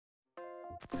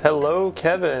Hello,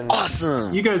 Kevin.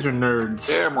 Awesome. You guys are nerds.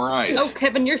 Damn right. Oh,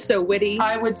 Kevin, you're so witty.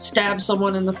 I would stab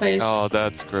someone in the face. Oh,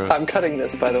 that's gross. I'm cutting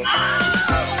this, by the way.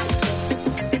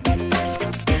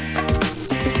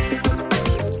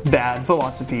 Bad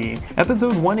Philosophy,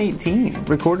 episode 118,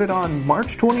 recorded on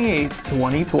March 28th,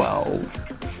 2012.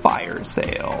 Fire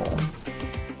Sale.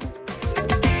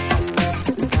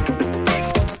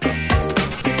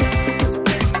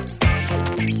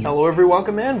 Hello everyone,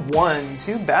 welcome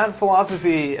to Bad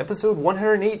Philosophy, episode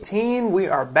 118. We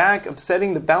are back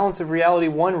upsetting the balance of reality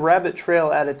one rabbit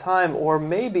trail at a time, or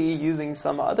maybe using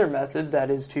some other method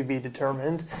that is to be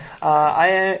determined. I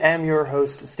am your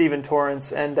host, Stephen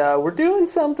Torrance, and we're doing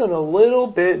something a little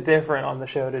bit different on the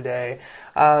show today.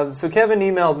 So Kevin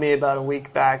emailed me about a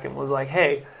week back and was like,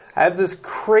 hey, I have this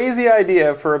crazy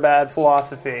idea for a Bad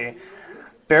Philosophy.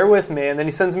 Bear with me, and then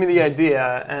he sends me the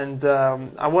idea, and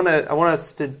I want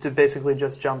us to basically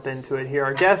just jump into it here.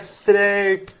 Our guests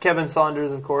today, Kevin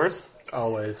Saunders, of course.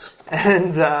 Always.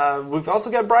 And we've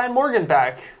also got Brian Morgan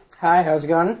back. Hi, how's it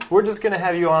going? We're just going to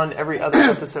have you on every other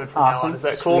episode from now on. Is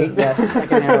that cool? Sweet. Yes, I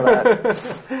can handle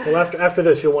that. Well, after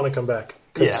this, you'll want to come back.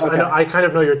 Yeah. Okay. I kind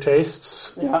of know your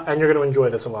tastes, Yeah. and you're going to enjoy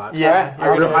this a lot. Yeah.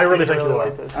 I really think you will.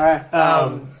 like this. All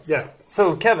right. Yeah.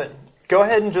 So, Kevin, go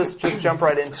ahead and just jump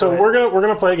right into it. So we're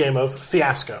gonna play a game of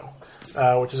Fiasco,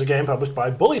 which is a game published by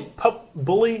Bully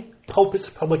Pulpit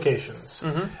Publications,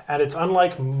 and it's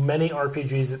unlike many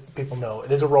RPGs that people know.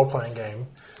 It is a role-playing game.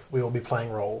 We will be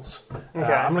playing roles.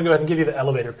 Okay. I'm going to go ahead and give you the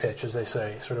elevator pitch, as they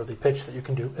say, sort of the pitch that you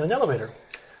can do in an elevator.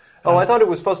 Oh, I thought it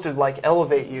was supposed to,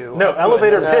 elevate you. No,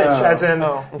 elevator pitch, as in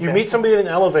okay. you meet somebody in an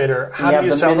elevator, how do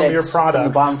you sell them your product? From the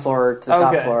bottom floor to the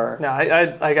top floor. No,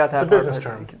 I got that. It's a business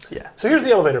term. Yeah. So here's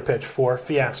the elevator pitch for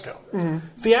Fiasco.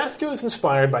 Fiasco is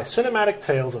inspired by cinematic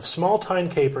tales of small-time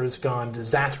capers gone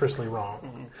disastrously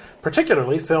wrong.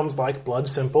 Particularly films like Blood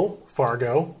Simple,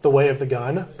 Fargo, The Way of the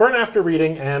Gun, Burn After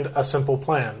Reading, and A Simple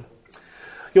Plan.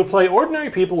 You'll play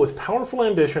ordinary people with powerful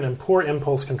ambition and poor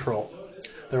impulse control.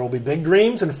 There will be big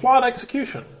dreams and flawed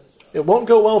execution. It won't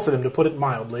go well for them, to put it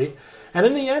mildly, and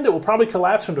in the end it will probably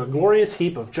collapse into a glorious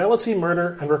heap of jealousy,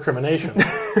 murder, and recrimination.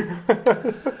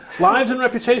 Lives and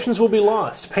reputations will be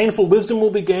lost, painful wisdom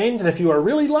will be gained, and if you are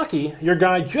really lucky, your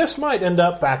guy just might end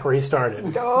up back where he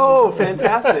started. Oh,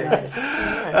 fantastic.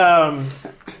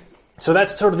 So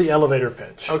that's sort of the elevator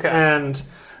pitch. Okay. And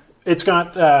it's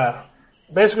got...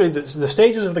 basically, the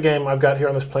stages of the game I've got here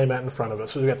on this playmat in front of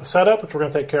us. So we've got the setup, which we're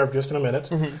going to take care of just in a minute.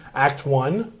 Act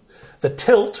 1. The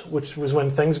tilt, which was when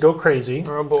things go crazy.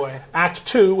 Oh, boy. Act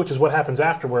 2, which is what happens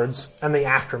afterwards. And the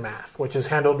aftermath, which is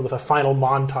handled with a final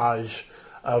montage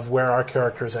of where our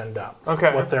characters end up.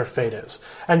 Okay. What their fate is.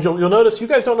 And you'll notice you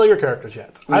guys don't know your characters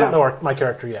yet. No. I don't know my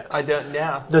character yet. I don't,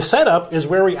 yeah. The setup is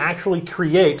where we actually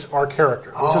create our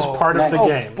characers. This is part of the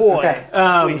game. Boy.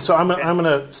 Okay. So I'm going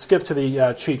to skip to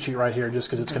the cheat sheet right here just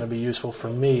because it's going to be useful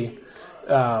for me.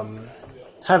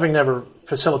 Having never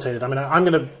facilitated, I've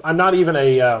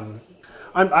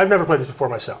never played this before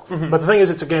myself. But the thing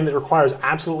is, it's a game that requires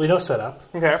absolutely no setup,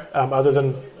 other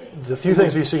than the few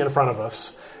things we see in front of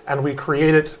us, and we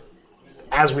create it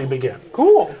as we begin.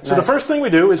 Cool. So the first thing we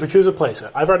do is we choose a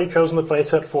playset. I've already chosen the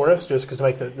playset for us, just to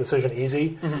make the decision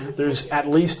easy. There's at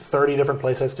least 30 different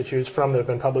playsets to choose from that have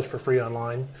been published for free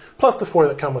online, plus the 4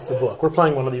 that come with the book. We're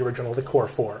playing one of the original, the core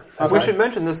 4. We should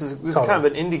mention this is kind of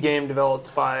an indie game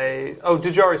developed by... Oh,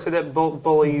 did you already say that?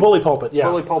 Bully Pulpit, yeah.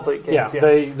 Bully Pulpit Games, yeah.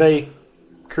 They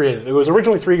created it. It was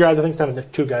originally 3 guys. I think it's down to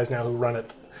 2 guys now who run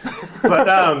it. But,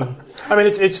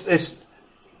 it's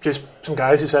just some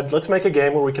guys who said, let's make a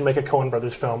game where we can make a Cohen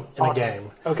Brothers film in a game.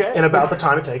 Okay. In about the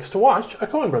time it takes to watch a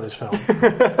Cohen Brothers film.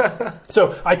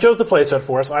 So I chose the playset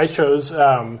for us. I chose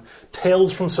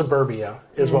Tales from Suburbia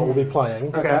is what we'll be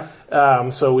playing. Okay.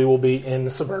 So we will be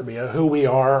in suburbia. Who we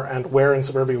are and where in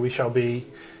suburbia we shall be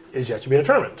is yet to be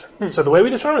determined. So the way we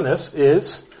determine this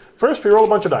is, first we roll a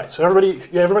bunch of dice. So everybody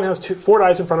has 4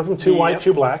 dice in front of them, 2 white,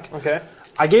 2 black. Okay.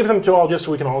 I gave them to all just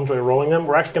so we can all enjoy rolling them.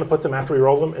 We're actually going to put them, after we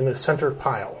roll them, in the center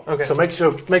pile. Okay. So make sure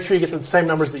you get the same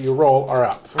numbers that you roll are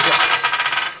up. Okay.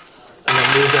 And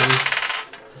then move them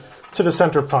to the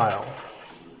center pile.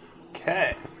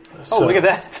 Okay. So, look at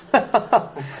that.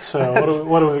 So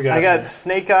what do we got? I got here?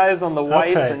 snake eyes on the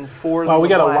whites and 4s Well, on we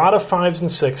the got blacks. a lot of 5s and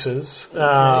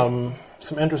 6s.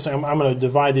 Some interesting... I'm going to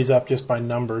divide these up just by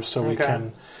numbers so we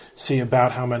can see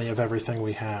about how many of everything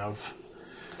we have.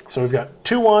 So we've got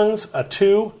 2 1s, a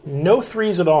 2, no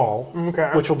 3s at all,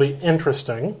 which will be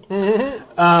interesting. 3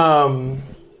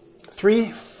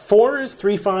 4s,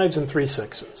 3 5s, and 3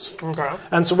 6s. Okay.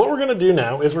 And so what we're going to do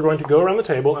now is we're going to go around the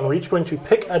table and we're each going to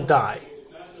pick a die.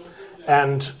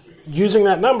 And using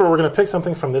that number, we're going to pick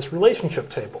something from this relationship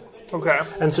table. Okay.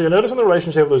 And so you'll notice on the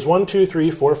relationship there's 1, 2,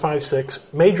 3, 4, 5, 6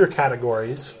 major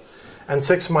categories and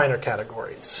 6 minor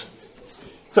categories.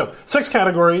 So 6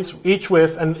 categories, each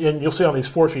with, and you'll see on these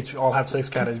 4 sheets, you all have 6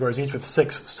 categories, each with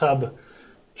 6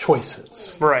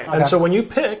 sub-choices. Right. And so when you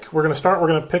pick, we're going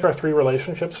to pick our 3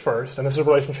 relationships first, and this is a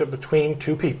relationship between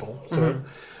 2 people. So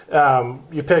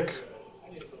you pick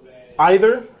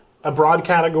either a broad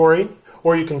category,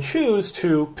 or you can choose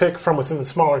to pick from within the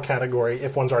smaller category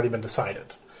if one's already been decided.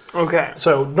 Okay.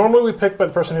 So normally we pick by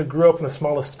the person who grew up in the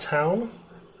smallest town.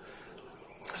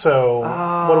 So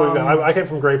what do we got? I came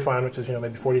from Grapevine, which is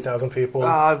maybe 40,000 people.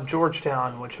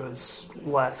 Georgetown, which was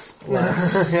less.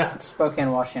 Yeah.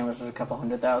 Spokane, Washington, which was a couple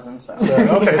 100,000. So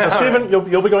Stephen,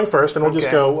 you'll be going first, and we'll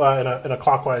just go in a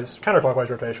counterclockwise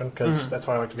rotation because that's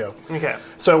how I like to go. Okay.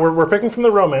 So we're picking from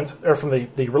the romance or from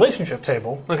the relationship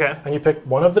table. Okay. And you pick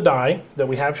one of the die that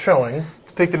we have showing.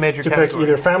 To pick the major to category. pick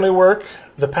either family work,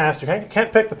 the past. You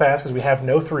can't pick the past because we have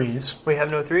no 3s. We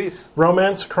have no 3s.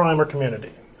 Romance, crime, or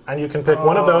community. And you can pick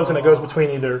one of those, and it goes between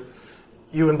either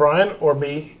you and Brian, or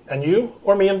me and you,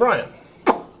 or me and Brian.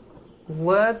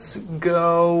 Let's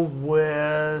go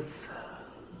with...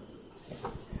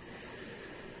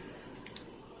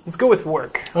 Let's go with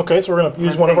work. Okay, so we're going to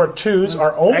use one of our 2s,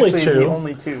 our only actually 2. The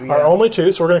only 2, yeah. Our only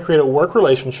 2, so we're going to create a work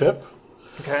relationship.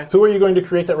 Okay. Who are you going to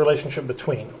create that relationship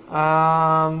between?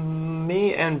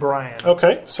 Me and Brian.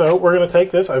 Okay, so we're going to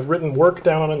take this. I've written work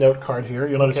down on a note card here.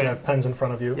 You'll notice you have pens in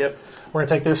front of you. Yep. We're going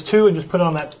to take this 2 and just put it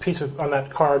on that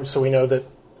card so we know that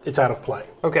it's out of play.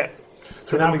 Okay.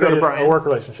 So now we created a work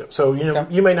relationship. So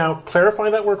you may now clarify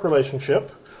that work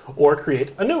relationship or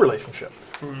create a new relationship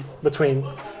between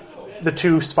the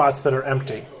 2 spots that are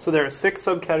empty. So there are 6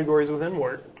 subcategories within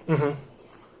work. Mm-hmm.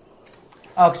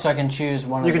 Oh, so I can choose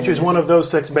one. You can choose one of those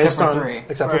 6 based on 3.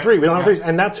 Except for 3. We don't have 3s,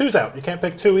 and now 2's out. You can't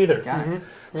pick 2 either. Got it.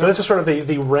 So this is sort of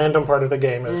the random part of the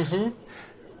game is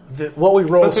what we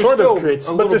roll sort of creates,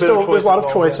 but there's a lot of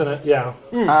choice in it. Yeah,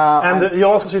 and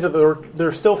you'll also see that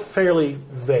they're still fairly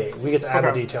vague. We get to add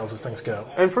the details as things go.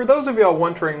 And for those of y'all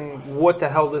wondering what the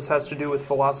hell this has to do with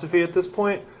philosophy at this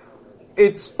point,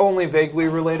 it's only vaguely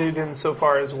related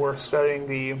insofar as we're studying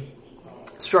the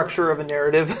structure of a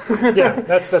narrative. Yeah,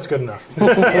 that's good enough.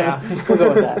 Yeah, we'll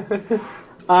go with that.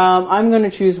 I'm going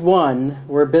to choose one.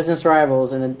 We're business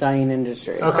rivals in a dying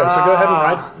industry. Okay, so go ahead and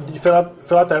write.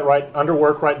 Fill out that right under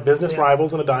work. Write business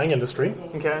rivals in a dying industry.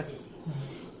 Okay.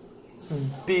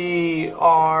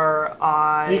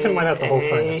 B-R-I. You can write out the whole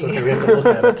thing. It's okay. We have to look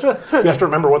at it. We have to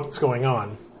remember what's going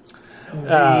on.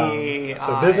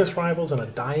 So business rivals in a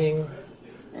dying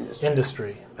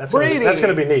industry. That's going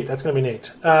to be neat. That's going to be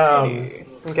neat.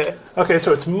 Okay. Okay,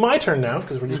 so it's my turn now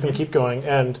because we're just going to keep going.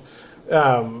 And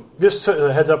just as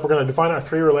a heads up, we're going to define our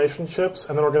 3 relationships,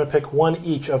 and then we're going to pick one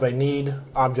each of a need,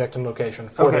 object, and location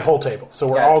for the whole table. So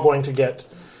we're all going to get...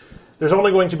 There's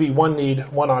only going to be one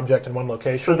need, one object, and one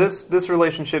location. So this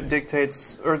relationship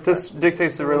dictates the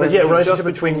relationship. Yeah, relationship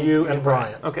between you and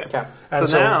Brian. Okay. And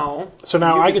so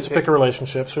now I get to pick a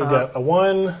relationship. So we've got a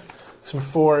 1, some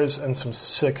 4s, and some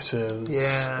 6s.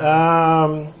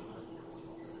 Yeah.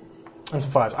 And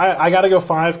some 5s. I got to go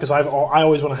 5 because I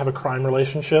always want to have a crime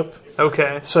relationship.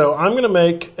 Okay. So I'm going to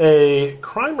make a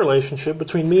crime relationship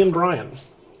between me and Brian.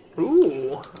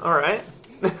 Ooh. All right.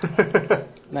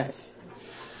 Nice.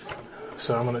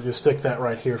 So I'm going to just stick that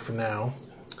right here for now.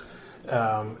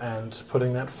 And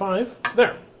putting that 5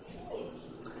 there.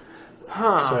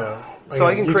 Huh. So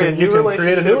I can create a new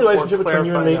relationship between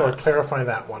you and me, or that. clarify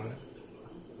that one.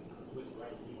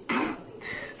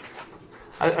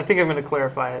 I think I'm going to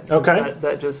clarify it. Okay. I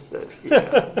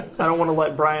don't want to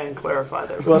let Brian clarify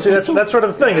that. Well, see, that's sort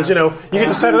of the thing is, you get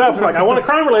to set it up like, I want a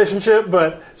crime relationship,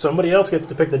 but somebody else gets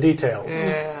to pick the details.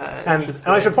 Yeah. And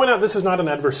I should point out, this is not an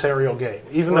adversarial game.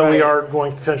 Even though we are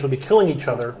going to potentially be killing each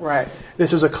other,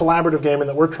 this is a collaborative game in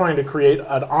that we're trying to create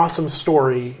an awesome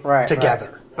story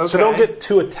together. Right. Okay. So don't get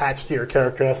too attached to your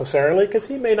character necessarily, because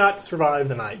he may not survive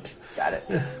the night. Got it.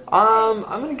 I'm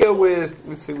going to go with,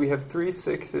 let's see, we have 3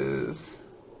 6s.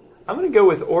 I'm going to go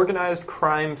with organized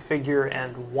crime figure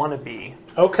and wannabe.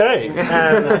 Okay,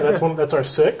 and so that's our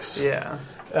 6. Yeah.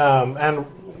 And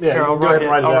yeah, Here, I'll go ahead and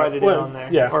write it down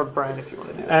there. Yeah. Or Brian, if you want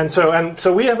to do that. And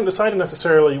so we haven't decided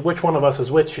necessarily which one of us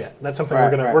is which yet. That's something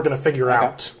we're gonna figure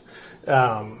out.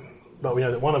 But we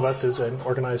know that one of us is an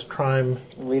organized crime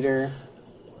leader.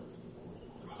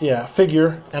 Yeah,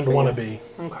 figure and wannabe.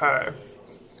 Okay.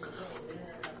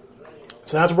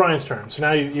 So now it's Brian's turn. So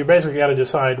now you basically got to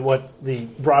decide what the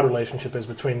broad relationship is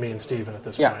between me and Steven at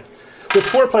this point. With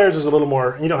 4 players, is a little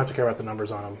more. You don't have to care about the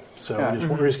numbers on them. So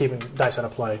we're just keeping dice out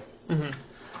of play.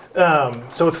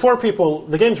 So with 4 people,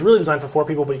 the game's really designed for 4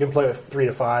 people, but you can play with 3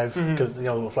 to 5 because a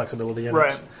little flexibility in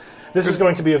it. This is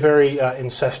going to be a very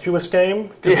incestuous game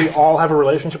because we all have a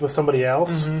relationship with somebody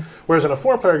else. Whereas in a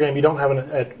 4-player game, you don't have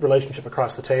a relationship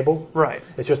across the table. Right.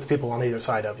 It's just the people on either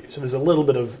side of you. So there's a little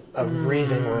bit of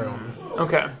breathing room.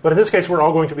 Okay. But in this case, we're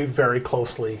all going to be very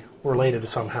closely related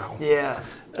somehow.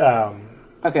 Yes.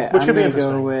 Okay, which could be I'm going to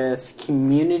interesting. go with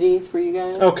community for you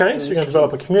guys. Okay, so you're going to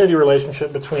develop a community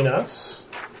relationship between us.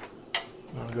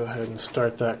 I'll go ahead and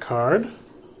start that card.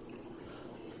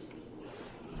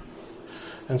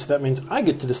 And so that means I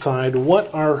get to decide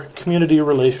what our community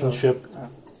relationship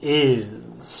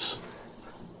is.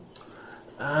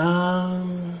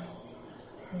 So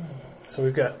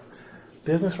we've got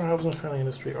business rivals in the friendly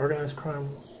industry, organized crime,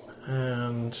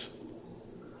 and...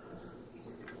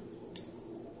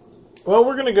 Well,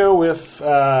 we're going to go with,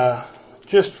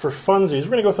 just for funsies, we're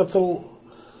going to go with that's a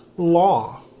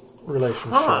law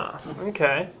relationship.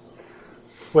 Okay.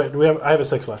 Wait, I have a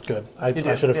 6 left. Good. I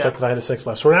should have checked that I had a 6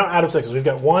 left. So we're now out of 6s. We've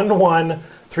got 1, 1,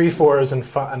 3 4s,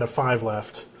 and a 5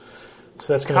 left.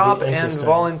 So that's going to be interesting. And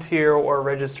volunteer or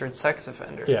registered sex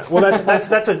offender. Yeah. Well,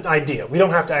 that's an idea. We don't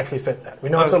have to actually fit that. We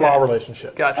know it's a law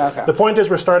relationship. Gotcha. Okay. The point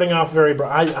is, we're starting off very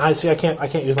broad. I see. I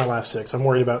can't use my last 6. I'm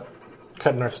worried about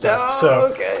cutting our stuff.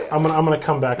 So I'm gonna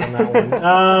come back on that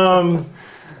one.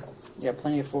 Yeah,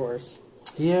 plenty of 4s.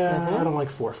 Yeah, I don't like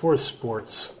 4. 4 is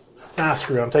sports.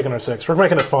 Screw it. I'm taking our 6. We're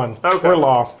making it fun. Okay. We're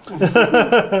law. All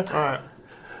right.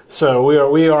 So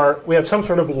we have some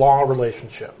sort of law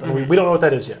relationship, and we don't know what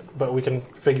that is yet, but we can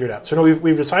figure it out. So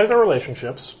we've decided our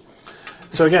relationships.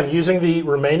 So again, using the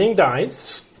remaining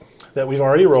dice that we've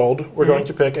already rolled, we're going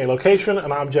to pick a location,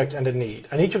 an object, and a need,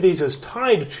 and each of these is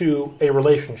tied to a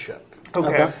relationship.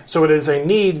 Okay. So it is a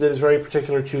need that is very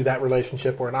particular to that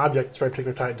relationship, or an object that's very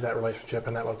particular tied to that relationship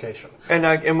and that location. And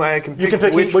I can pick, you can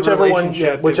pick whichever one,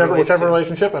 whichever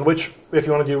relationship, and which, if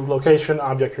you want to do location,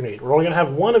 object, or need. We're only going to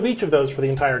have one of each of those for the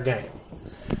entire game.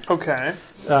 Okay.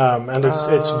 And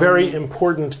it's very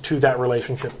important to that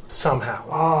relationship somehow.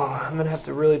 Oh, I'm going to have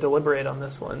to really deliberate on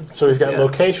this one. So we've got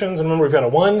locations, and remember we've got a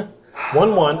 1,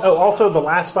 1, 1. Oh, also the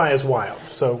last die is wild,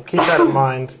 so keep that in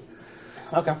mind.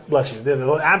 Okay. Bless you.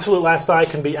 The absolute last die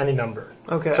can be any number.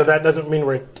 Okay. So that doesn't mean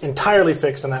we're entirely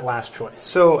fixed on that last choice.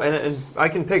 So, and I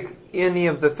can pick any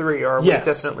of the 3, or are we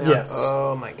definitely on? Yes.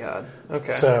 Oh, my God.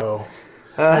 Okay. So,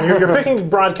 and you're picking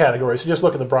broad categories, so just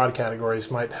look at the broad categories.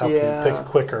 Might help you pick it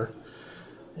quicker.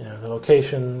 You know, the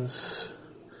locations,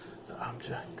 the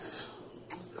objects.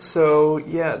 So,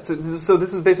 so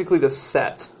this is basically the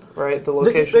set. Right, the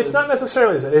location. It's not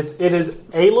necessarily that. It is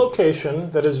a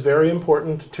location that is very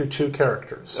important to 2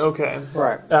 characters. Okay.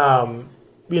 Right.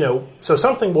 So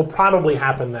something will probably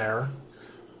happen there,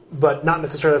 but not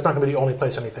necessarily. That's not going to be the only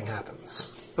place anything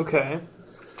happens. Okay.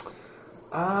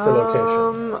 For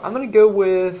location, I'm going to go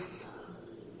with.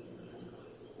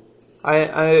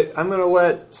 I'm going to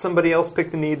let somebody else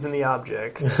pick the needs and the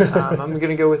objects. I'm going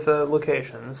to go with the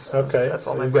locations. Okay. That's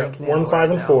all my brain can handle. 1,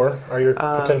 5, and 4 are your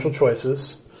potential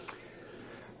choices.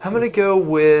 I'm going to go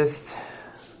with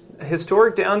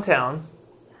historic downtown,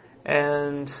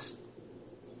 and so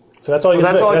that's all you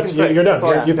can pick. You're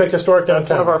done. You picked historic downtown. That's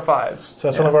one of our 5s. So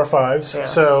that's one of our 5s. Yeah.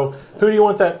 So who do you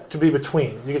want that to be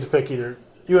between? You get to pick either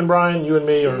you and Brian, you and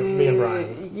me, or me and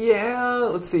Brian. Yeah.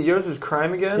 Let's see. Yours is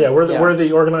crime again. Yeah, we're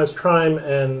the organized crime,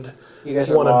 and you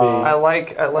guys want to be. I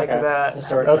like that.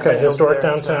 Historic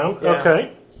downtown. Yeah.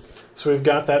 Okay. So we've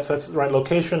got that. So that's the right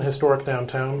location. Historic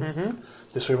downtown. Mm-hmm.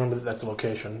 Just so remember that that's a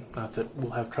location. Not that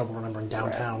we'll have trouble remembering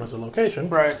downtown as a location.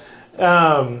 Right.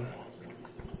 And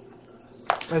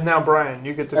now, Brian,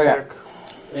 you get to pick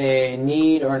a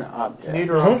need or an object. Need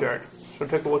or object. So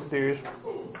take a look at these.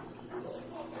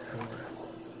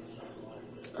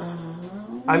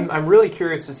 I'm really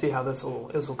curious to see how this will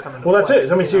come into play. Well, that's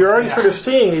it. I mean, so you're already sort of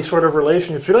seeing these sort of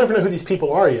relationships. We don't even know who these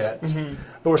people are yet,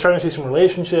 but we're starting to see some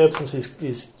relationships and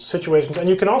these situations. And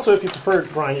you can also, if you prefer,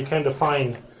 Brian, you can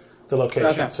define the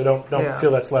location, so don't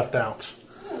feel that's left out.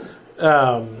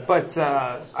 But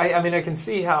I mean, I can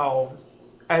see how,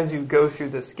 as you go through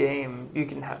this game, you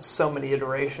can have so many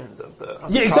iterations of the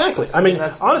exactly. I mean,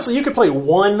 honestly, you could play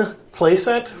one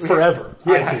playset forever.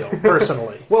 I feel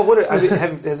personally. Well,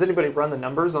 has anybody run the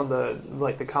numbers on the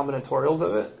combinatorials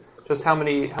of it? Just how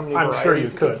many? I'm sure you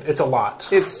could. It's a lot.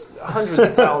 It's hundreds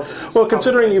of thousands. Well,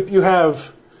 considering you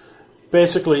have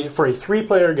basically for a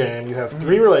 3-player game, you have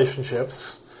 3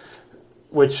 relationships,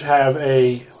 which have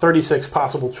a 36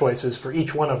 possible choices for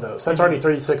each one of those. That's already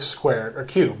 36 squared, or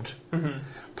cubed,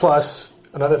 plus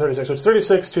another 36. So it's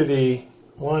 36 to the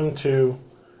 1, 2,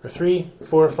 or 3,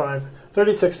 4, 5,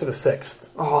 36 to the 6th.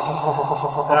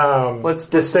 Let's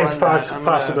distinct run that.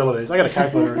 possibilities. I got a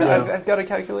calculator. I've got a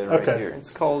calculator right here.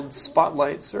 It's called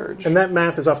Spotlight Surge. And that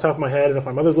math is off the top of my head, and if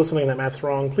my mother's listening and that math's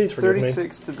wrong, please forgive me.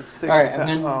 36 to the 6th. All right, I'm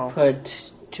going to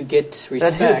put to get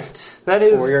respect that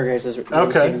is for your guys'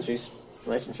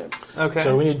 relationship. Okay.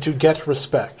 So we need to get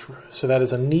respect. So that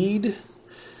is a need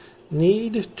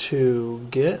to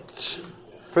get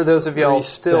For those of y'all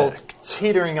respect. still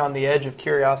teetering on the edge of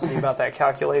curiosity about that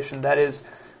calculation, that is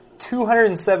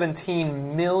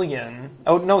 217 million.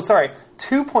 Oh, no, sorry.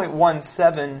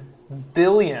 2.17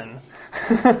 billion.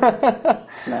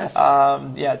 Nice.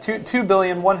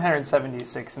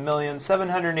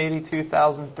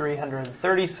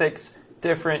 2,176,782,336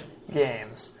 different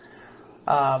games.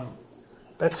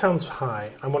 That sounds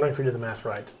high. I'm wondering if you did the math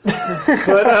right.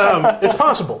 But it's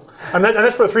possible. And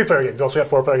that's for a 3-player game. You also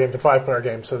got 4-player games and 5-player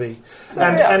games. So in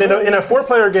a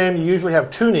 4-player game, you usually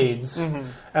have 2 needs. And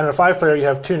in a 5-player, you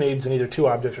have 2 needs in either 2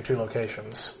 objects or 2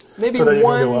 locations. Maybe so that you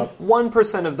can go up.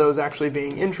 1% of those actually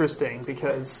being interesting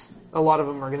because a lot of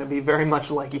them are going to be very much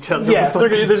like each other. Yeah, there's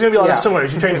going to be a lot of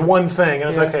similarities. You change one thing, and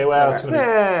it's okay, well, it's going to be...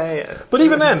 Yeah. But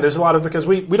even then, there's a lot of... Because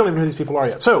we don't even know who these people are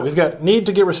yet. So we've got need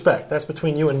to get respect. That's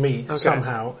between you and me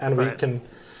somehow, and we can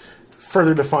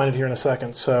further define it here in a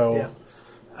second. So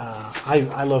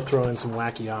I love throwing in some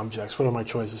wacky objects. What are my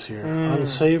choices here?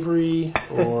 Unsavory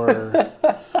or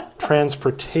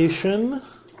transportation?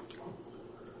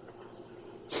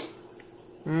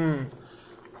 I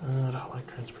don't like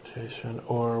transportation.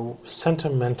 Or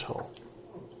sentimental.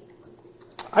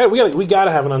 We got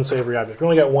to have an unsavory object. We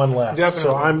only got one left. Definitely.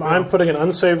 So I'm putting an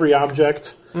unsavory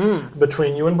object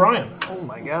between you and Brian. Oh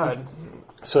my god.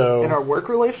 So in our work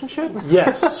relationship?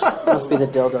 Yes. Must be the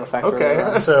dildo factor.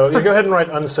 Okay. So you go ahead and write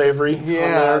unsavory on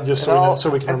there, just so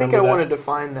we can remember that. I think I want to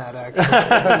define that,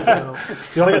 actually.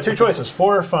 You only got 2 choices,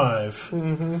 4 or 5.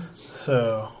 Mm-hmm.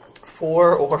 So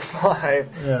 4 or 5.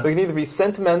 Yeah. So it can either be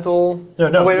sentimental...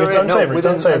 No, it's unsavory. It's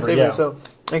unsavory, yeah. So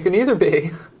it can either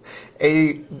be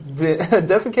a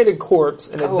desiccated corpse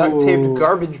in a duct-taped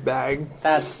garbage bag.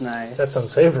 That's nice. That's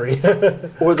unsavory.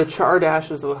 Or the charred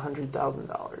ashes of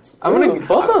 $100,000.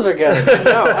 Both those are good.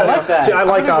 No, I like that. See, I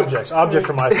like objects. Objects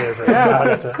are my favorite.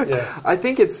 I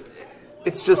think it's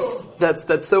just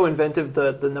that's so inventive.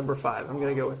 The number 5. I'm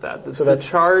going to go with that. The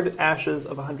charred ashes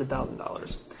of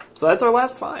 $100,000. So that's our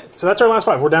last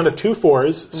 5. We're down to 2 4s.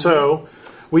 Mm-hmm. So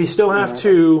we still have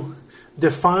to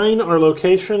define our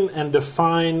location and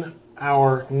define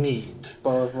our need.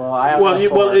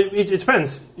 It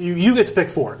depends. You get to pick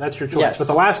 4. That's your choice. Yes. But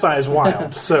the last die is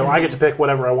wild, so I get to pick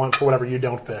whatever I want for whatever you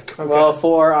don't pick. Okay. Well,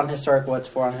 4 on historic. What's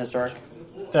 4 on historic?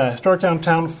 Historic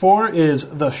downtown 4 is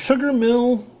the Sugar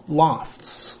Mill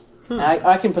Lofts.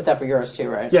 I can put that for yours too,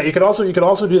 right? Yeah, you could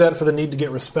also do that for the need to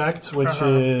get respect, which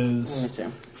is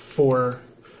for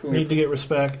need to get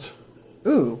respect.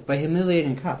 Ooh, by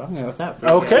humiliating a cop. I'm going to go with that.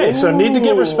 Okay, so need to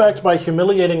get respect by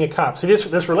humiliating a cop. See,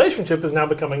 this relationship is now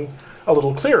becoming a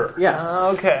little clearer. Yes.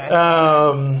 Okay.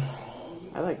 I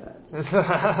like that.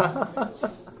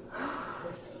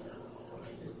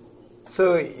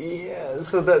 So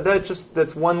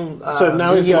that's one. So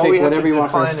now you can pick whatever you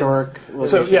want for historic.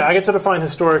 So I get to define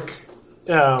historic.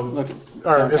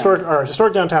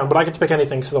 Historic downtown, but I get to pick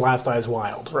anything because the last die is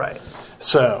wild. Right.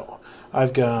 So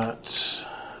I've got.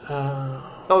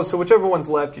 So whichever one's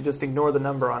left, you just ignore the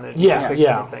number on it. Yeah.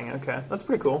 Anything. Okay, that's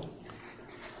pretty cool.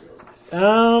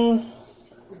 I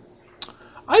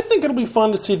think it'll be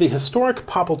fun to see the historic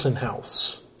Poppleton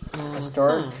House.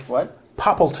 Historic what?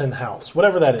 Poppleton House,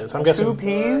 whatever that is. I'm guessing 2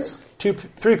 P's?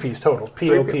 3 P's total.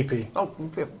 P-O-P-P. Oh,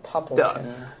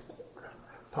 Poppleton.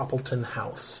 Poppleton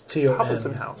House. T-O-N.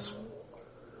 Poppleton House.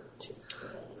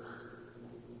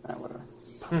 Poppleton.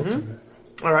 Mm-hmm.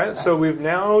 All right, so we've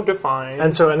now defined,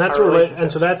 we've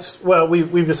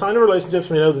defined the relationships.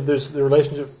 We know that there's the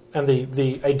relationship and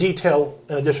a detail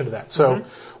in addition to that. So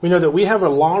we know that we have a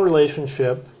law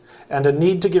relationship and a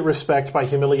need to get respect by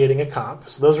humiliating a cop.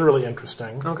 So those are really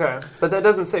interesting. Okay, but that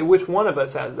doesn't say which one of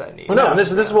us has that need. Well, no, and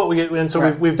this is what we get. And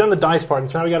so we've done the dice part,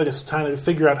 and so now we got to just kind of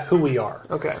figure out who we are.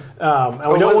 Okay.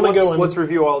 And we don't want to go. Let's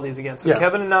review all these again. So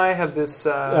Kevin and I have this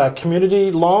community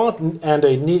law and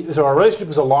a need. So our relationship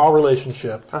is a law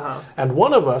relationship, and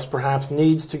one of us perhaps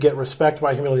needs to get respect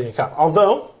by humiliating a cop.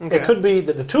 Although it could be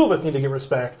that the 2 of us need to get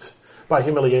respect by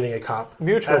humiliating a cop.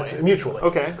 Mutually.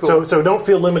 Okay, cool. So don't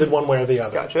feel limited one way or the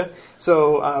other. Gotcha.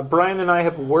 So Brian and I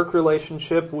have a work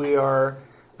relationship. We are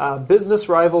business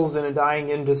rivals in a dying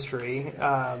industry.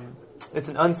 It's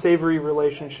an unsavory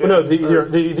relationship. Well, no,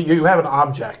 you have an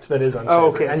object that is unsavory. Oh,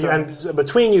 okay, and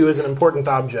between you is an important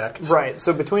object. Right.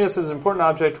 So between us is an important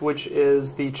object, which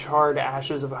is the charred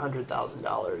ashes of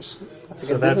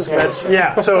 $100,000.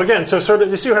 Yeah. So again, so sort of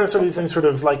you see how sort of these things sort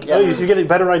of like you get a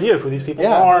better idea of who these people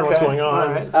are and what's going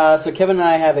on. Right. So Kevin and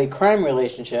I have a crime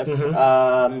relationship.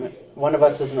 Mm-hmm. One of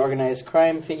us is an organized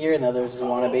crime figure, and the other is a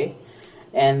wannabe.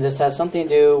 And this has something to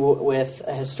do with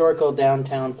a historical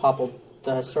downtown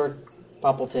the historic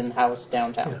Poppleton house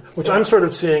downtown. Which I'm sort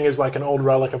of seeing as like an old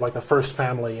relic of like the first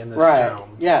family in this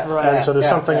town. Yes. Right. And so there's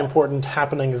something important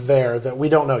happening there that we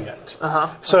don't know yet.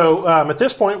 So at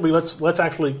this point, let's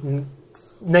actually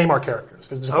name our characters,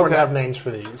 because it's important to have names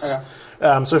for these. Okay.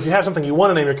 So if you have something you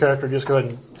want to name your character, just go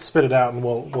ahead and spit it out, and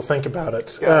we'll think about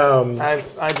it.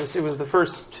 It was the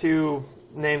first two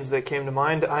names that came to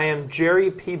mind. I am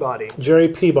Jerry Peabody. Jerry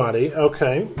Peabody.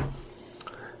 Okay.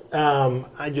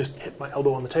 I just hit my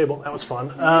elbow on the table. That was fun.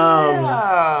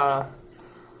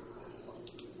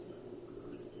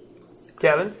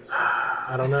 Kevin?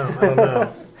 I don't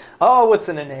know. Oh, what's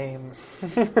in a name?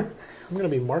 I'm going to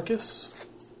be Marcus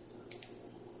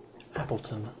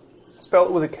Appleton. Spell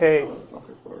it with a K.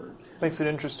 Makes it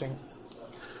interesting.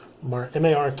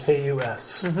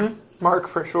 Markus. Mark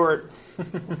for short.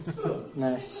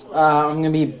 Nice. I'm going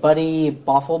to be Buddy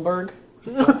Boffelberg.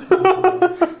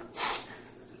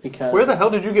 Because where the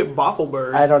hell did you get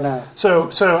Boffelberg? I don't know.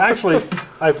 So actually,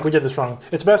 we did this wrong.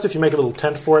 It's best if you make a little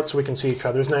tent for it so we can see each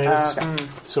other's names,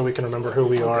 so we can remember who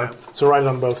we are. So write it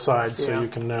on both sides so you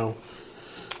can know.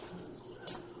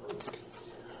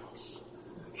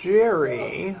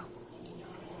 Jerry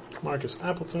Marcus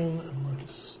Appleton and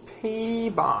Marcus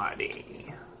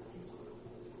Peabody.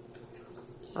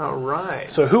 All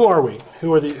right. So who are we?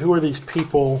 Who are these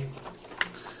people?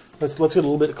 Let's get a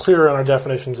little bit clearer on our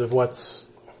definitions of what's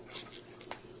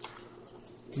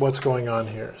going on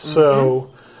here.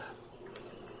 So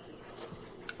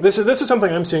this is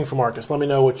something I'm seeing for Marcus. Let me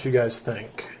know what you guys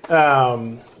think.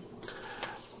 I'm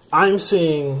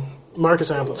seeing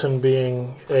Marcus Appleton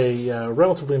being a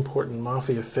relatively important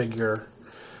mafia figure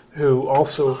who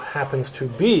also happens to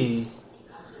be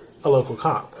a local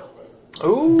cop.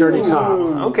 Ooh, dirty cop.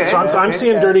 Okay. So I'm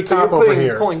seeing dirty so cop you're over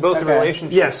here. Pulling both the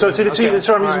relationships. Yes. So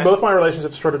I'm using both my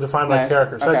relationships to sort of define my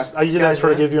character. So I did that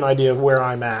sort of give you an idea of where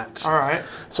I'm at. All right.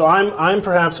 So I'm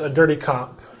perhaps a dirty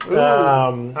cop. Ooh.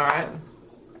 All right.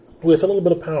 With a little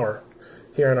bit of power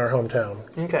here in our hometown.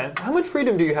 Okay. How much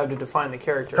freedom do you have to define the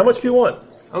character? How much do you want?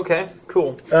 Okay,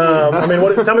 cool. I mean,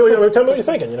 tell me what you're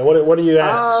thinking. What are you at?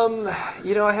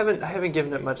 I haven't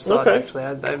given it much thought actually.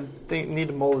 I need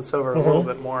to mull this over a little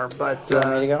bit more. But do you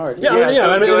want me to go? Or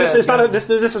this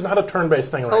is not a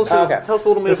turn-based thing. Tell us a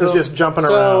little bit. This is just jumping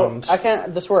around.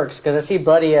 This works because I see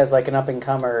Buddy as like an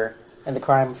up-and-comer in the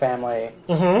crime family,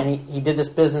 and he did this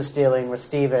business dealing with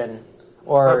Steven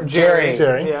or Jerry.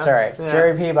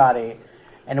 Jerry Peabody,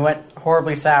 and it went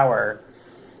horribly sour.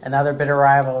 And now they're bitter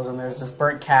rivals, and there's this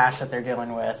burnt cash that they're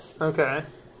dealing with. Okay.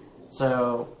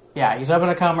 So, yeah, he's up and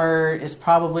a comer. Is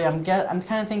probably I'm kind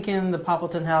of thinking the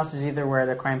Poppleton house is either where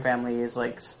the crime family is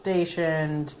like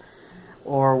stationed,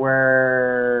 or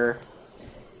where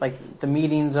like the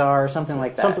meetings are, or something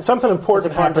like that. Something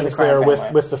important happens there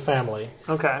with the family.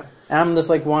 Okay. And I'm this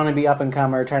like wannabe up and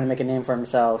comer trying to make a name for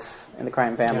himself in the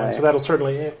crime family. Yeah, so that'll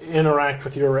certainly interact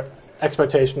with your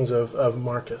expectations of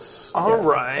Marcus. All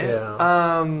right.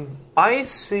 Yeah. I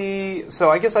see. So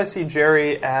I guess I see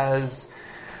Jerry as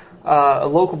a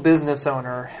local business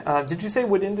owner. Did you say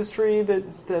what industry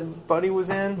that Buddy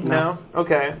was in? No.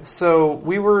 Okay. So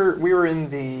we were in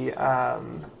the.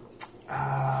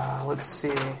 Let's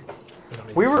see.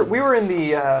 We were in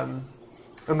the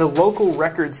local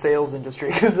record sales industry,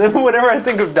 because whenever I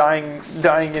think of dying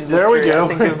industry, there we go. I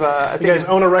think of. You guys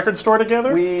own a record store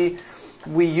together?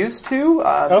 We used to.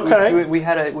 Okay. We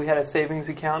had a savings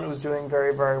account. It was doing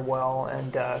very, very well,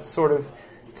 and sort of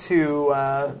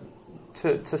to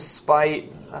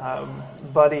spite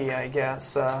Buddy, I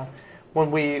guess. When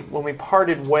we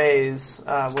parted ways,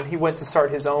 when he went to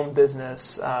start his own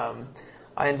business,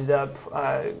 I ended up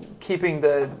keeping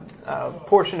the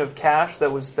portion of cash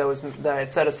that I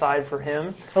had set aside for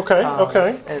him.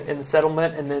 Okay. In the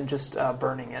settlement, and then just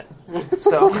burning it.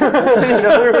 So we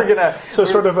were gonna. So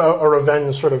sort of a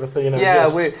revenge sort of a thing.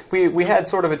 Yeah, yes. we had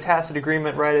sort of a tacit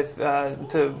agreement, right?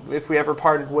 If we ever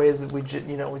parted ways, that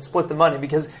we'd split the money,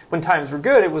 because when times were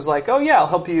good, it was like, oh yeah, I'll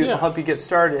help you get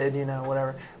started,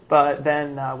 whatever. But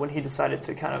then when he decided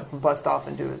to kind of bust off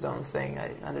and do his own thing,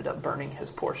 I ended up burning his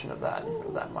portion of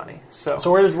that money. So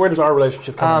where does our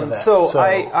relationship come into that? So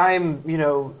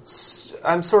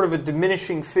I'm sort of a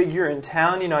diminishing figure in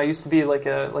town. I used to be like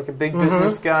a big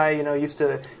business guy. Used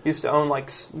to own like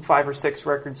 5 or 6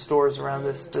 record stores around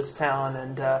this town,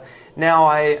 and now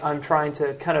I'm trying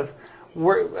to kind of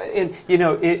work in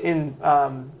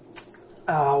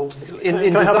Can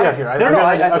I help you out here?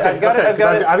 I've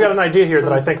got an idea here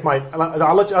that I think might.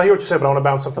 I'll hear what you say, but I want to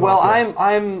bounce something off. Well,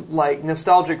 I'm like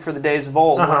nostalgic for the days of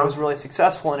old when I was really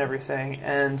successful and everything,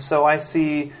 and so I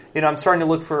see. I'm starting to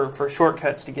look for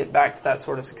shortcuts to get back to that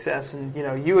sort of success, and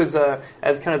you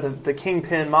as kind of the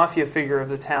kingpin mafia figure of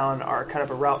the town are kind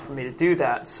of a route for me to do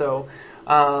that. So.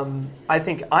 I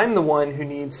think I'm the one who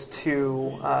needs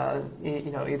to,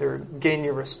 either gain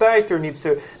your respect or needs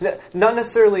to, not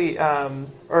necessarily,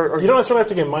 or you don't necessarily have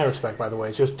to gain my respect, by the way.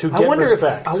 It's just to get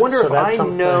respect. I wonder if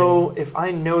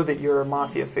I know that you're a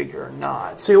mafia figure or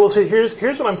not. See, here's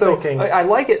what I'm thinking. I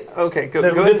like it. Okay, go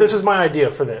ahead. This is my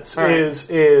idea for this. All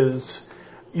is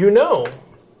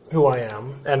who I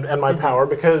am and my power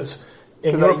because.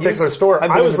 In your particular store,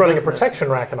 I was running a protection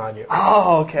racket on you.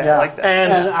 Oh, okay. Yeah. I like that.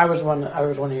 And I was one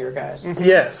of your guys.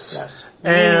 Yes.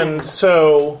 And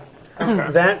so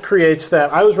that creates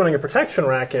that I was running a protection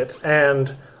racket,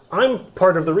 and I'm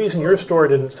part of the reason your store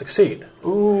didn't succeed.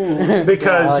 Ooh.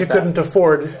 Because you couldn't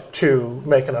afford to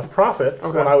make enough profit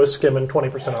when I was skimming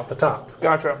 20% off the top.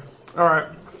 Gotcha. All right.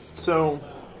 So...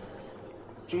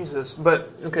 Jesus,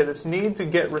 but okay, this need to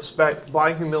get respect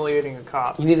by humiliating a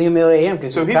cop. You need to humiliate him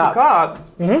because he's a cop.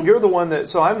 Mm-hmm. You're the one that.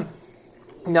 So I'm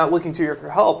not looking to you for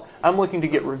help. I'm looking to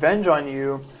get revenge on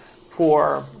you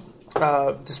for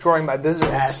destroying my business.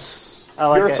 Yes,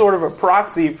 you're sort of a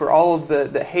proxy for all of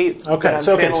the hate. Okay,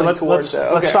 so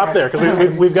let's stop there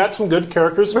because we've got some good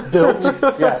characters built.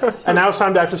 Yes, and now it's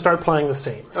time to actually start playing the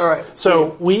scenes. All right.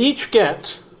 So we each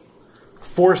get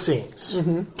 4 scenes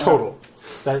total.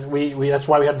 That's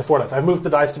why we have the 4 dice. I've moved the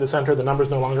dice to the center. The numbers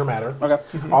no longer matter. Okay.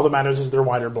 All that matters is they're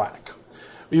white or black.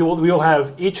 We will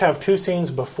each have 2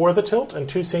 scenes before the tilt and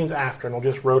 2 scenes after, and we'll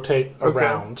just rotate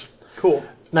around. Cool.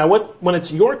 Now, when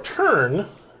it's your turn,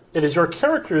 it is your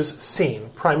character's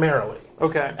scene primarily.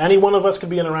 Okay. Any one of us could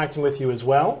be interacting with you as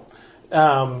well,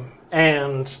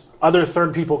 and other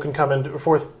third people can come in,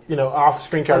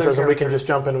 off-screen characters, and we can just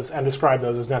jump in and describe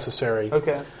those as necessary.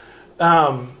 Okay.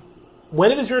 When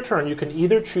it is your turn, you can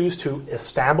either choose to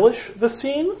establish the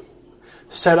scene,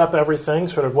 set up everything,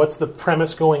 sort of what's the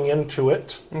premise going into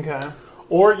it,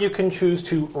 or you can choose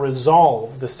to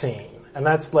resolve the scene, and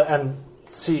so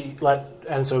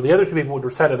the other 2 people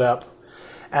would set it up,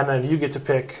 and then you get to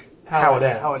pick how it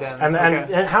ends. And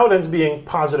how it ends being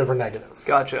positive or negative.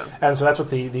 Gotcha. And so that's what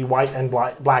the white and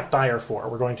black die are for.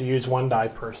 We're going to use 1 die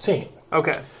per scene.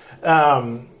 Okay.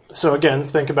 So again,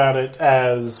 think about it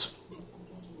as.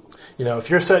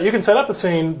 If you're you can set up the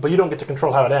scene, but you don't get to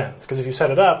control how it ends. Because if you set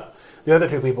it up, the other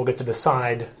 2 people get to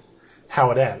decide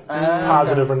how it ends,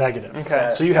 positive or negative.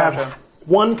 Okay. So you have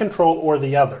one control or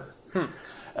the other.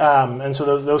 And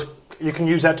so those you can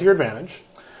use that to your advantage.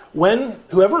 When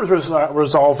whoever is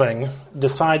resolving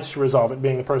decides to resolve it,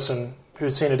 being the person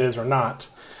whose scene it is or not,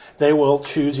 they will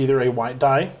choose either a white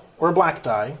die or a black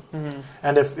die. Mm-hmm.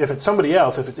 And if it's somebody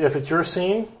else, if it's your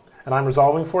scene, and I'm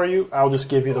resolving for you, I'll just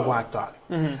give you the black die.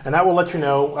 Mm-hmm. And that will let you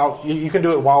know, you can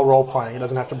do it while role-playing, it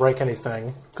doesn't have to break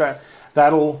anything. Okay.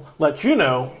 That'll let you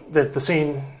know that the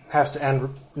scene has to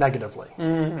end negatively,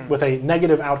 with a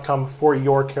negative outcome for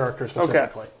your character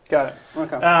specifically. Okay. Got it.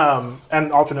 Okay.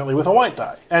 And alternately with a white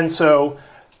die. And so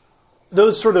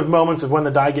those sort of moments of when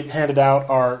the die get handed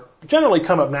out generally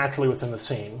come up naturally within the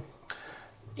scene.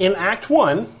 In Act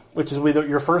 1... which is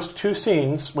your first 2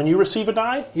 scenes, when you receive a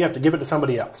die, you have to give it to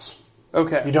somebody else.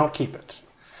 Okay. You don't keep it.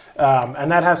 And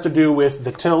that has to do with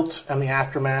the tilt and the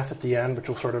aftermath at the end, which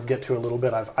we'll sort of get to a little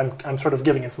bit. I'm sort of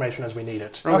giving information as we need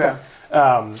it. Okay.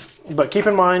 But keep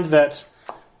in mind that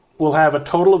we'll have a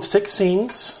total of 6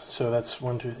 scenes. So that's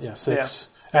 6.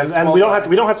 Yeah. And we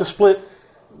don't have to split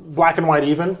black and white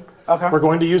even. Okay. We're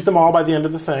going to use them all by the end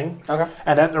of the thing. Okay.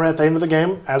 And at the end of the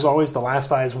game, as always, the last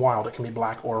die is wild. It can be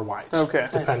black or white. Okay.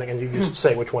 Depending, and you just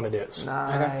say which one it is.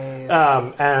 Nice.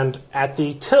 And at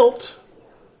the tilt,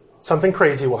 something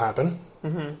crazy will happen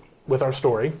with our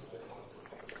story.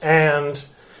 And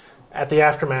at the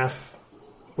aftermath,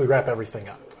 we wrap everything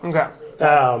up. Okay.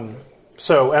 And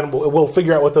we'll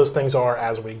figure out what those things are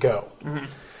as we go.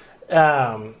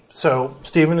 Mm-hmm. So,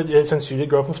 Stephen, since you did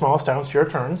grow up in the smallest town, it's your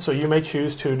turn. So you may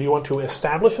choose do you want to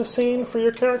establish a scene for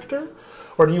your character,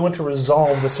 or do you want to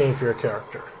resolve the scene for your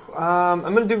character? I'm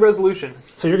going to do resolution.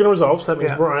 So you're going to resolve. So that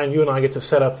means Brian, you and I get to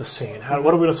set up the scene.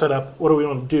 What are we going to set up? What do we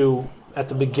want to do at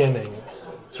the beginning?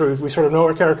 So we sort of know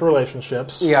our character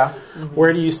relationships. Yeah.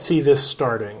 Where do you see this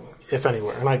starting, if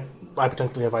anywhere? And I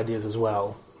potentially have ideas as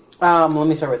well. Let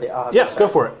me start with the... yeah, go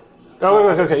for it. Oh,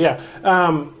 okay, yeah.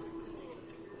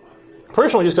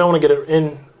 Personally, just don't want to get it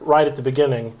in right at the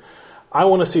beginning. I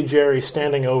want to see Jerry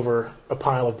standing over a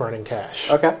pile of burning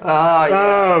cash. Okay.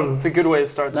 Yeah. It's a good way to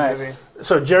start the movie.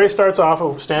 So Jerry starts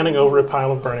off standing over a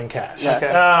pile of burning cash. Yes.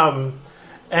 Okay.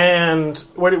 And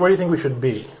where do you think we should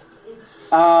be?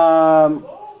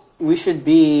 We should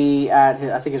be at,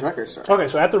 I think, his record store. Okay,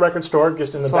 so at the record store,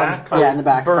 just in the back? Yeah, in the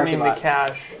back. Burning the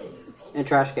cash. In the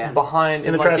trash can. Behind,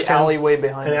 in the trash can? alleyway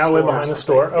behind the store. In the alleyway behind the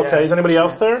store. Okay, yeah. Is anybody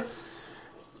else there?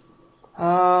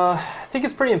 I think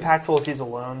it's pretty impactful if he's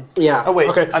alone. Yeah. Oh wait.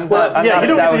 Okay. I'm not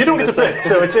you don't get to pick.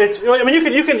 So it's. I mean,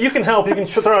 you can help. You can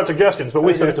throw out suggestions, but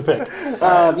we still get to pick.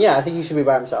 Yeah, I think he should be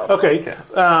by himself. Okay.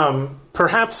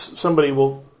 Perhaps somebody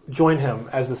will join him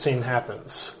as the scene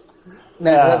happens.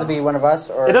 Now, does it have to be one of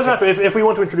us? Or it doesn't have to. If we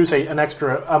want to introduce a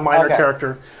minor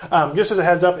character, just as a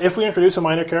heads up, if we introduce a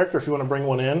minor character, if you want to bring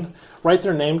one in, write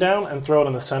their name down and throw it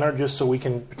in the center, just so we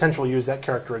can potentially use that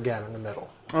character again in the middle.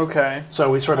 Okay.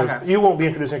 So we sort of you won't be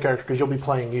introducing a character because you'll be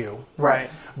playing you. Right.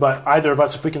 But either of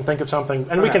us, if we can think of something,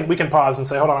 and we can pause and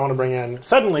say, hold on, I want to bring in.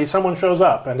 Suddenly, someone shows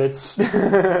up, and it's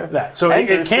that. So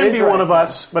it can be one of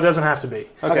us, but it doesn't have to be.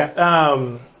 Okay.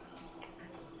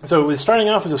 So we're starting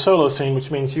off as a solo scene, which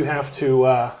means you have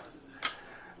to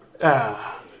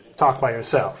talk by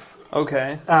yourself.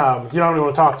 Okay. You don't really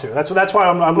want to talk to. That's why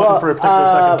I'm looking for a particular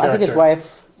second character. I think his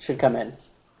wife should come in.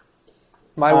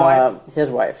 My wife? His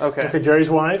wife. Okay, Jerry's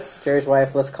wife. Jerry's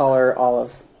wife, let's call her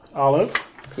Olive. Olive?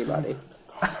 Peabody.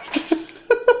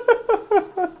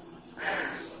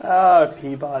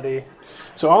 Peabody.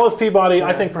 So Olive Peabody,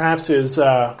 I think perhaps is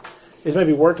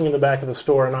maybe working in the back of the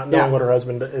store and not knowing what her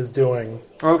husband is doing.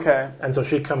 Okay. And so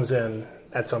she comes in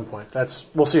at some point.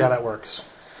 We'll see how that works.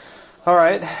 All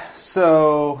right.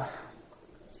 So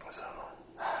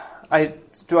I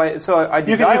do dialogue.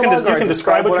 You can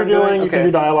describe what you're doing. You can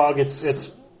do dialogue.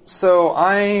 It's. So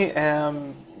I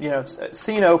am.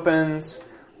 Scene opens.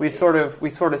 We sort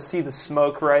of see the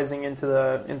smoke rising into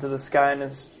the sky, and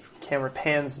as camera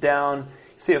pans down,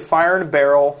 you see a fire in a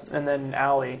barrel, and then an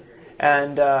alley.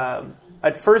 And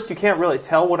at first, you can't really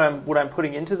tell what I'm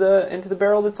putting into the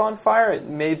barrel that's on fire. It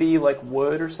may be like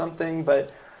wood or something,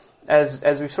 but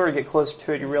as we sort of get closer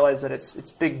to it, you realize that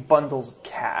it's big bundles of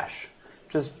cash.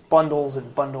 Just bundles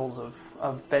and bundles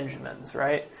of Benjamins,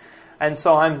 right? And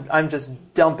so I'm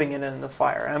just dumping it in the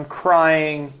fire. I'm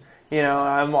crying,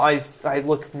 I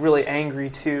look really angry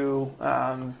too.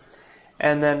 And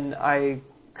then I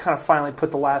kind of finally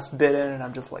put the last bit in, and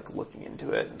I'm just like looking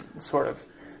into it, and sort of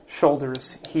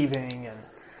shoulders heaving, and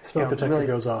smoke detector really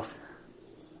goes off.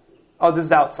 Oh, this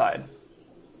is outside.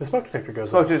 The smoke detector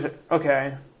goes off.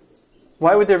 Okay.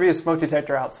 Why would there be a smoke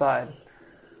detector outside?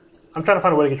 I'm trying to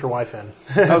find a way to get your wife in.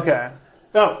 Okay.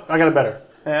 No, I got it better.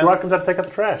 Yeah. Your wife comes out to take out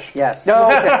the trash. Yes. No,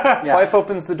 okay. Yeah. Wife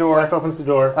opens the door. Do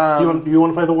you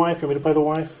want to play the wife? You want me to play the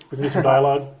wife? We can do some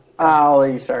dialogue. I'll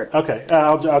let you start. Okay,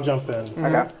 I'll jump in. Mm-hmm.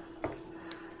 Okay.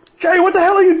 Jerry, what the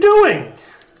hell are you doing?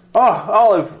 Oh,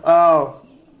 Olive. Oh.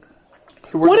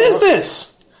 What is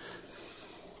this?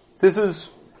 This is...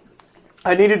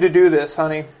 I needed to do this,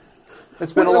 honey.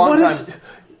 It's been a long time.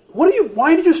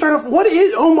 Why did you start off...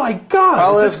 Oh my God,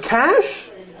 Olive. Is this cash?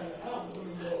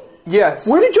 Yes.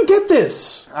 Where did you get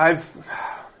this?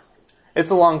 It's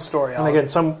a long story, Olive. And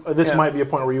again, this might be a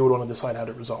point where you would want to decide how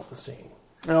to resolve the scene.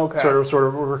 Okay. Sort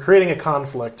of, we're creating a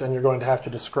conflict, and you're going to have to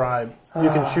describe. You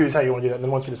can choose how you want to do that, and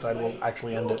then once you decide, we'll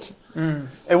actually end it. Mm.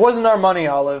 It wasn't our money,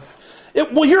 Olive.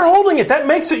 Well, you're holding it. That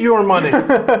makes it your money.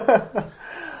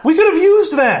 We could have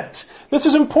used that. This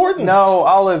is important. No,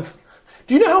 Olive.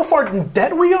 Do you know how far in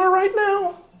debt we are right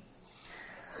now?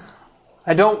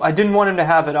 I didn't want him to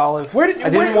have it, Olive. I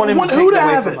didn't want him to take it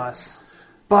away from us.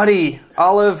 Buddy,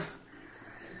 Olive.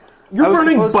 You're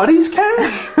burning Buddy's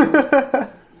cash?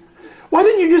 Why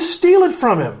didn't you just steal it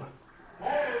from him?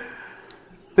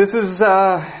 This is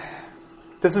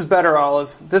better,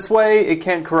 Olive. This way, it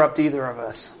can't corrupt either of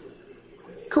us.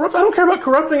 I don't care about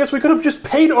corrupting us. We could have just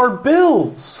paid our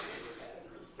bills.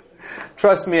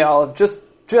 Trust me, Olive. Just,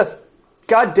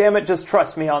 God damn it, just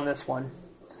trust me on this one.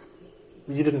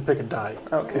 You didn't pick a die.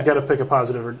 Okay. You've got to pick a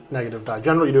positive or negative die.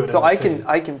 Generally, you do it. So I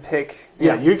can pick.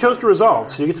 Yeah, you chose to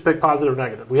resolve, so you get to pick positive or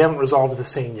negative. We haven't resolved the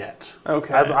scene yet.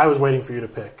 Okay. I was waiting for you to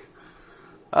pick.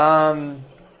 I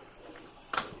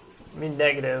mean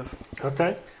negative.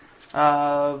 Okay.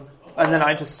 And then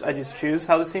I just choose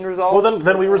how the scene resolves? Well,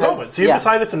 then we resolve it. So you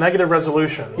decide it's a negative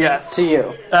resolution. Yes. To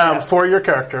you. For your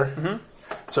character. Mm-hmm.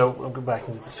 So we'll go back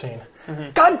into the scene.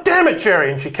 Mm-hmm. God damn it,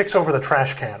 Jerry! And she kicks over the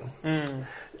trash can,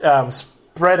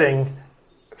 spreading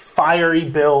fiery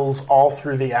bills all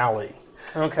through the alley.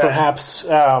 Okay. Perhaps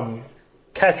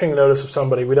catching the notice of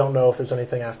somebody. We don't know if there's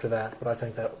anything after that, but I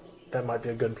think that might be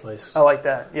a good place. I like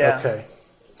that. Yeah.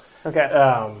 Okay.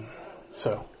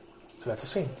 So that's a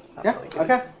scene. Yeah.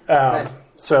 Okay. Nice.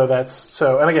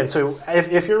 So and again,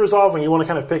 if you're resolving, you want to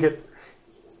kind of pick it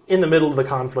in the middle of the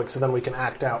conflict, so then we can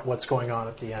act out what's going on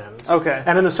at the end. Okay.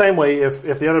 And in the same way, if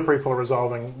the other people are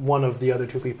resolving, one of the other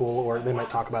two people, or they might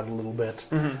talk about it a little bit,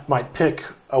 might pick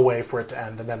a way for it to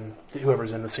end, and then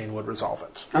whoever's in the scene would resolve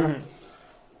it. Mm-hmm.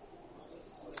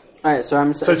 All right, so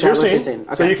it's your scene.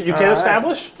 Okay. So you can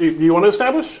establish? Do you want to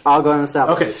establish? I'll go and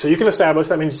establish. Okay, so you can establish.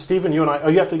 That means Stephen, you and I...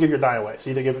 you have to give your die away. So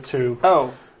you either give it to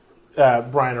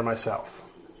Brian or myself.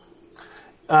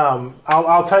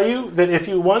 I'll tell you that if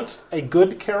you want a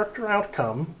good character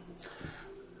outcome,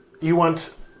 you want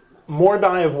more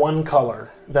die of one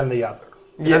color than the other.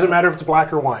 It doesn't matter if it's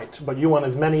black or white, but you want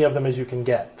as many of them as you can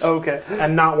get. Okay.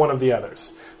 And not one of the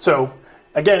others. So,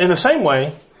 again, in the same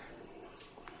way,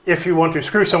 if you want to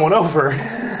screw someone over,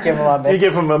 you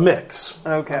give them a mix.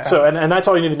 Okay. So, and that's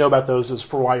all you need to know about those is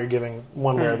for why you're giving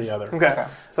one way or the other. Okay.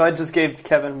 So I just gave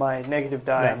Kevin my negative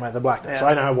die. Yeah, the black die. Yeah. So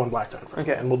I now have one black die.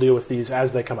 Okay. And we'll deal with these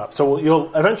as they come up. So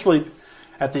you'll eventually,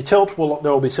 at the tilt,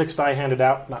 there will be 6 die handed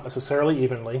out, not necessarily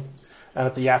evenly.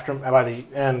 And by the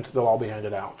end, they'll all be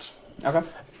handed out. Okay.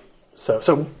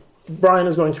 So Brian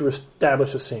is going to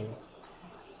establish a scene.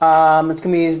 It's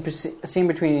gonna be a scene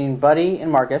between Buddy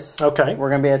and Marcus. Okay. We're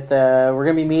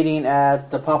gonna be meeting at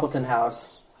the Poppleton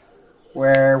house,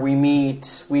 where we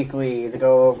meet weekly to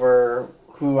go over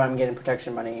who I'm getting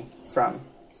protection money from.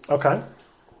 Okay.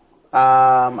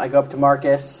 I go up to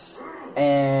Marcus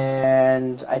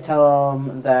and I tell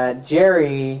him that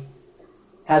Jerry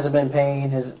hasn't been paying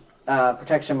his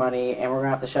protection money, and we're gonna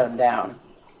have to shut him down.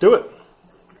 Do it.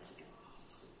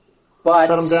 But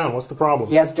shut him down. What's the problem?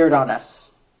 He has dirt on us.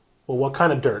 Well, what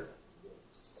kind of dirt?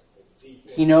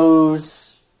 He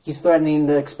knows he's threatening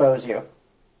to expose you.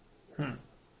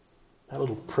 That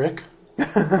little prick.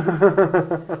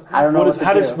 I don't know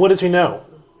what does he know?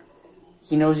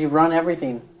 He knows you run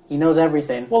everything. He knows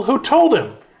everything. Well, who told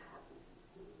him?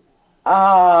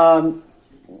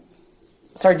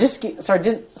 Sardinsky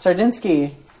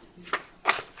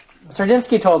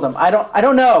told him. I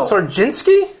don't know.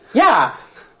 Sardinsky? Yeah.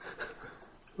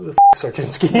 Who the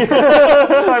Sardinsky?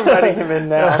 I'm writing him in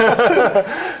now.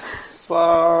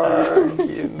 Sardinsky.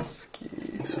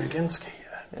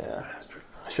 Yeah.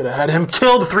 I should have had him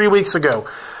killed 3 weeks ago.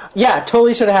 Yeah,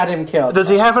 totally should have had him killed. Does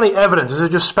he have any evidence? Is it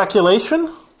just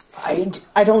speculation? I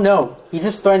don't know. He's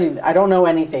just threatening. I don't know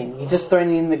anything. He's just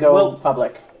threatening to go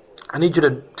public. I need you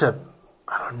to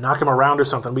I don't know, knock him around or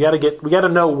something. We got to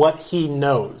know what he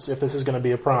knows if this is going to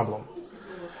be a problem.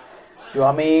 What do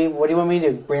you want me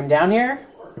to do? Bring him down here?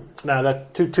 No,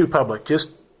 that's too public. Just,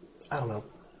 I don't know.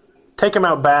 Take him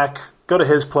out back. Go to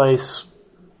his place.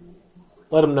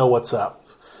 Let him know what's up.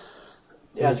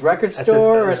 Yeah, his record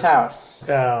store or his house?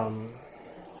 I'll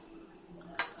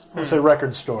say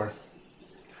record store.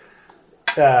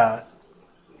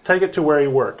 Take it to where he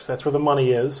works. That's where the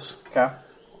money is. Okay.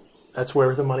 That's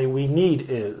where the money we need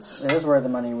is. It is where the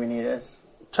money we need is.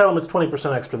 Tell him it's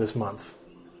 20% extra this month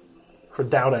for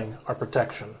doubting our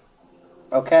protection.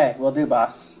 Okay, we'll do,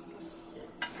 boss.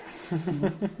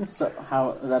 So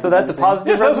that's a positive resolution?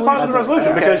 Yes, that's a positive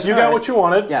resolution because you got what you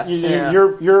wanted. Yes.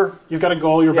 You've got a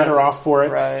goal. You're better off for it.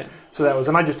 Right. So that was,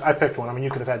 and I picked one. I mean, you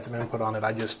could have had some input on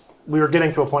it. We were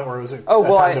getting to a point where it was.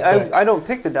 I don't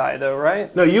pick the die though,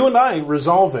 right? No, you and I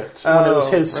resolve it when it was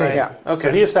his scene. Right. Yeah. Okay.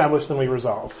 So he established, then we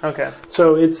resolve. Okay.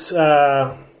 So it's.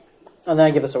 And then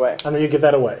I give this away. And then you give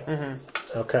that away.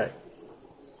 Mm-hmm. Okay.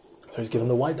 So he's giving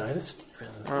the white die to Stephen.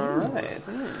 All right.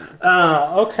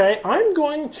 Okay, I'm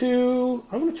going to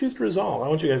choose to resolve. I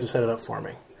want you guys to set it up for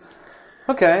me.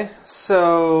 Okay,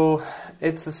 so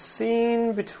it's a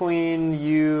scene between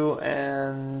you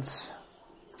and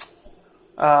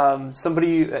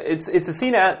somebody. It's a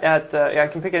scene at I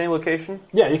can pick any location.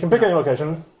 Yeah, you can pick any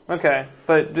location. Okay,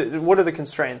 but what are the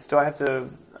constraints? Do I have to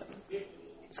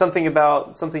something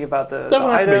about the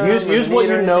item? Use what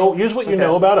you know. Use what you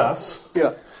know about us.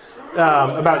 Yeah.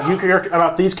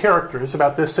 About these characters,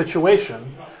 about this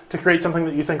situation, to create something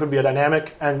that you think would be a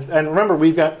dynamic. And remember,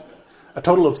 we've got a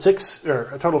total of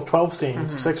 12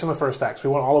 scenes, 6 in the first act. So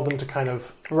we want all of them to kind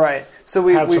of right. So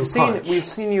we've punch.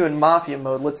 seen you in mafia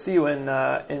mode. Let's see you in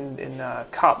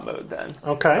cop mode then.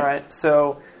 Okay. All right.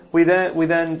 So we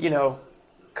then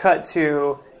cut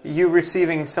to you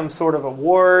receiving some sort of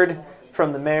award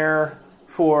from the mayor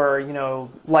for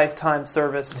lifetime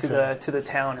service to the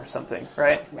town or something,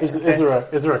 right?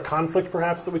 Is there a conflict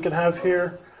perhaps that we could have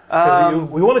here?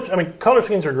 We want to. I mean, color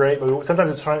schemes are great, but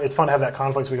sometimes it's fun to have that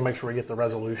conflict so we can make sure we get the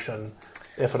resolution,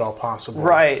 if at all possible.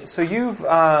 Right. So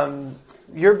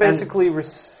you're basically.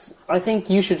 I think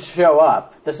you should show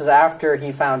up. This is after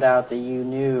he found out that you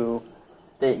knew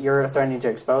that you're threatening to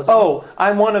expose him. Oh,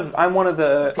 I'm one of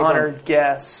the honored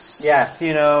guests. Yes.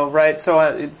 Right.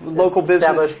 So local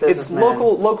business. It's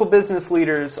local business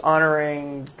leaders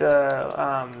honoring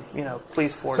the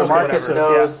police force. So Marcus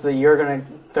knows that you're going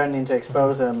to threatening to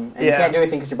expose him, and you can't do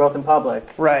anything because you're both in public.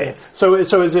 Right. Yeah. So is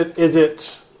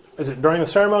it during the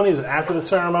ceremony? Is it after the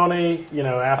ceremony?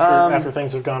 After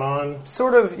things have gone on.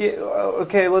 Sort of. Yeah,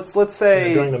 okay. Let's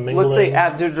say during the mingling. Let's say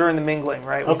during the mingling,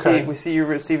 right? Okay. We see you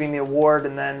receiving the award,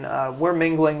 and then we're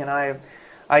mingling, and I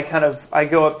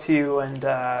go up to you and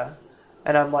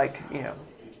I'm like,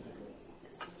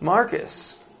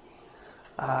 Marcus,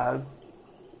 I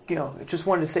just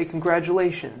wanted to say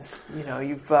congratulations.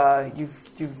 You've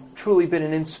truly been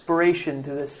an inspiration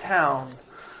to this town.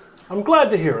 I'm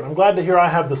glad to hear it. I'm glad to hear I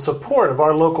have the support of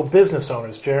our local business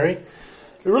owners, Jerry. It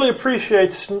really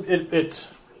appreciates it. It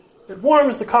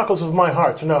warms the cockles of my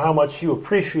heart to know how much you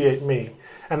appreciate me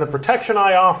and the protection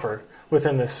I offer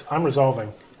within this. I'm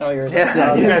resolving. Oh, yours.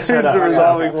 Yeah, you guys set up. The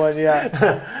resolving one.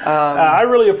 Yeah. I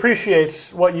really appreciate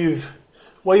what you've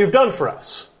done for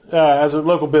us as a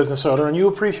local business owner, and I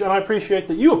appreciate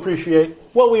that you appreciate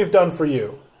what we've done for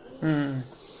you.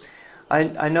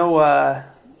 I know.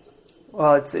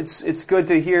 Well, it's good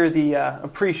to hear the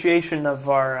appreciation of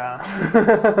our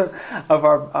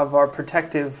of our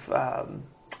protective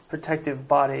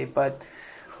body, but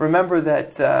remember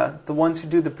that the ones who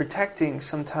do the protecting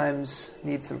sometimes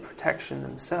need some protection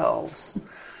themselves.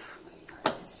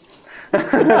 That's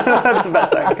the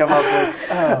best I can come up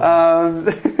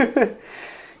with.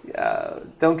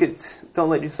 Don't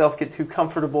let yourself get too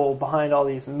comfortable behind all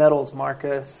these medals,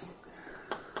 Marcus.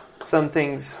 Some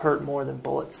things hurt more than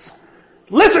bullets.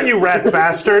 Listen, you rat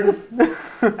bastard!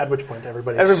 At which point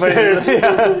everybody stares.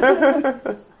 Yeah.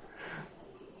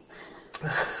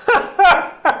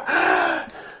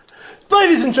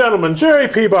 Ladies and gentlemen, Jerry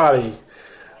Peabody,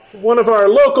 one of our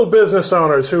local business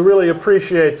owners who really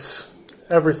appreciates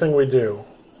everything we do.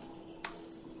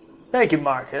 Thank you,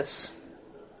 Marcus.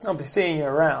 I'll be seeing you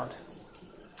around.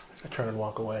 I turn and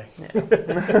walk away. Yeah.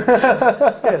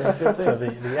 That's good. So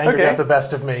the anger got the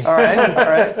best of me. All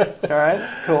right,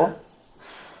 cool.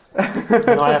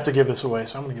 No, I have to give this away,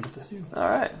 so I'm going to give it to you. All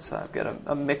right, so I've got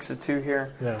a mix of two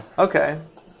here. Yeah. Okay.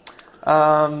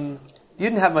 You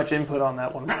didn't have much input on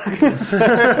that one. Sorry. That's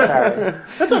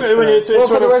okay. I mean, it's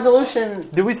for the resolution...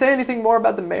 Did we say anything more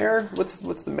about the mayor? What's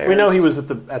the mayor? We know he was at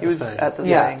the thing. At the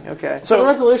thing. Okay. So the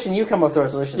resolution, you come up with the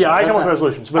resolution. Yeah, I come up with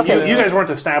resolutions. But you guys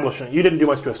weren't establishing it. You didn't do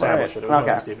much to establish it. It was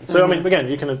mostly Stephen. So, I mean, again,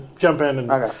 you can jump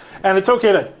in and it's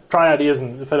okay to try ideas,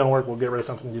 and if they don't work, we'll get rid of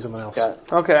something and do something else.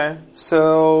 Okay.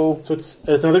 So it's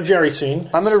another Jerry scene.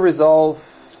 I'm going to resolve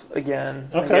again.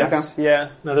 Okay. Yeah.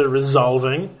 Another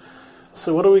resolving.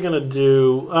 So what are we going to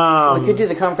do? We could do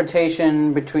the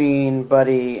confrontation between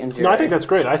Buddy and Jerry. No, I think that's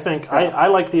great. I think I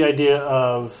like the idea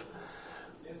of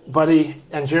Buddy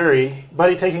and Jerry.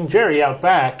 Buddy taking Jerry out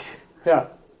back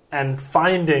and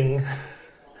finding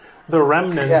the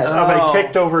remnants of a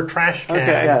kicked-over trash can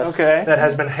that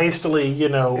has been hastily,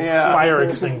 fire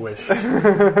extinguished.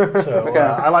 So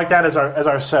I like that as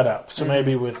our setup. So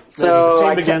maybe the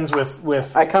scene begins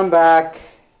with... I come back...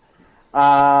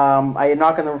 I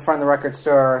knock on the front of the record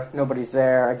store. Nobody's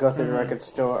there. I go through the record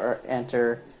store,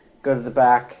 enter, go to the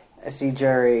back. I see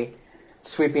Jerry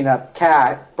sweeping up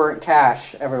burnt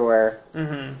cash everywhere.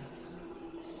 Mm-hmm.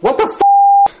 What the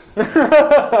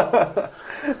f***?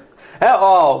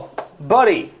 Oh,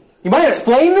 Buddy. You might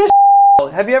explain this?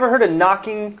 Have you ever heard of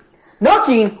knocking?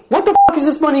 Knocking? What the f*** is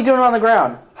this money doing on the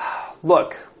ground?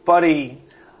 Look, Buddy.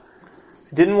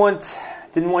 Didn't want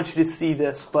you to see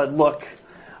this, but look.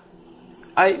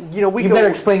 You better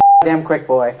explain damn quick,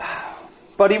 boy.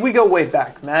 Buddy, we go way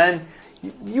back, man.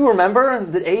 You remember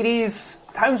the 80s?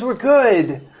 Times were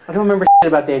good. I don't remember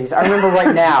about the 80s. I remember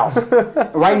right now.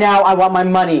 Right now, I want my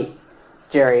money,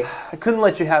 Jerry. I couldn't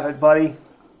let you have it, Buddy.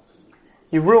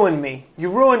 You ruined me. You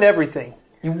ruined everything.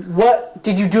 What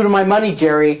did you do to my money,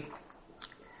 Jerry?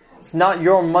 It's not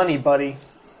your money, Buddy.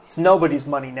 It's nobody's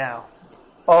money now.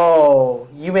 Oh,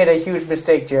 you made a huge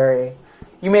mistake, Jerry.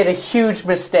 You made a huge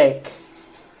mistake.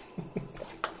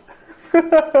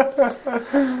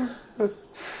 I'm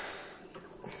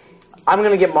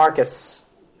going to get Marcus,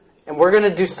 and we're going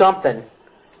to do something.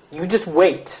 You just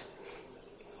wait.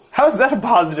 How is that a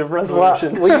positive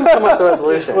resolution? Well, you come up with a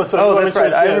resolution. That's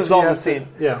right. I resolved the scene.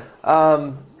 Yeah.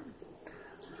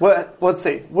 Let's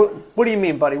see. What do you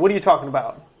mean, buddy? What are you talking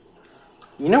about?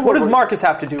 You know what does Marcus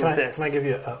have to do with this? Can I give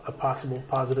you a possible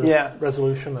positive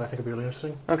resolution that I think would be really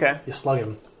interesting? Okay. You slug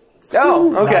him.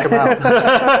 Oh, okay. Knock him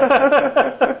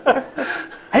out.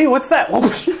 Hey, what's that?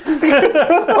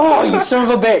 Oh, you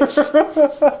son of a bitch.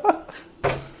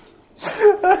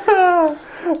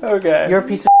 Okay. You're a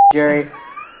piece of Jerry.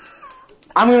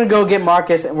 I'm going to go get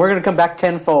Marcus, and we're going to come back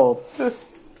tenfold.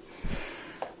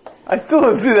 I still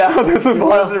don't see that. That's a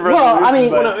positive resolution. Well, I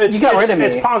mean, you got rid of me.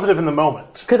 It's positive in the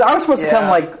moment. Because I was supposed to come.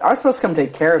 I was supposed to come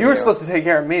take care of you. You were supposed to take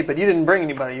care of me, but you didn't bring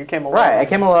anybody. You came alone. Right, I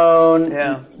came alone.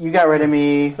 Yeah. You got rid of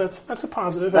me. So that's a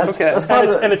positive. That's okay. That's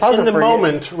positive, and it's in the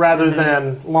moment rather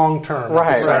than long term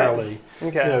necessarily.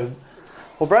 Right. Okay.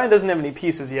 Well, Brian doesn't have any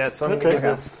pieces yet, so I'm going to give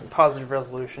this a positive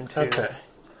resolution too. Okay.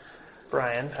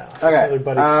 Brian. Okay.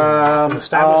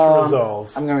 Establish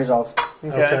resolve. I'm going to resolve.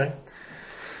 Okay.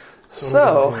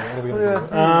 So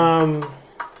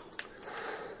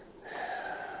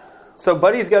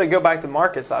Buddy's got to go back to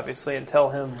Marcus, obviously, and tell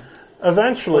him.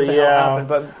 Eventually, what the hell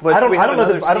happened. But I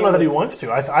don't know that he wants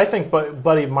to. I think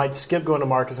Buddy might skip going to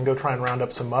Marcus and go try and round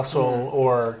up some muscle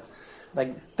or.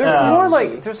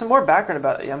 There's some more background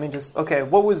about it. I mean,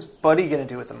 what was Buddy going to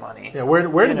do with the money? Yeah,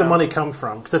 where did the money come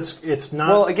from? Because it's not.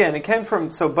 Well, again, it came from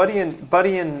Buddy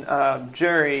and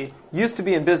Jerry used to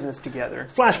be in business together.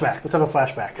 Flashback. Let's have a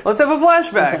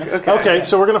flashback. Okay. Okay,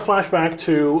 so we're going to flashback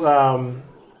to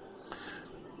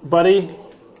Buddy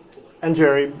and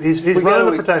Jerry. He's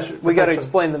running the protection. We got to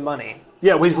explain the money.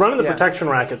 Yeah, well, he's running the protection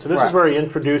racket. So this is where he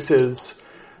introduces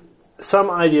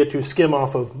some idea to skim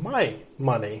off of my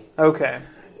money. Okay.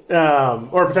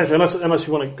 Or potentially, unless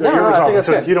you want to. No, I think that's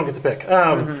good. You don't get to pick.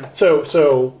 So it's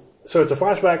a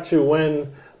flashback to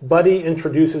when Buddy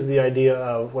introduces the idea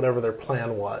of whatever their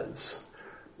plan was,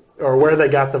 or where they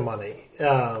got the money.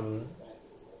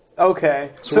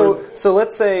 Okay. So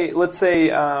let's say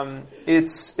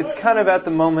it's kind of at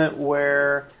the moment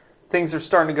where things are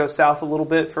starting to go south a little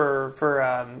bit for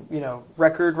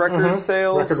record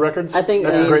sales. Records. I think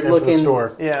that's a great name for the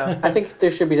store. Yeah. I think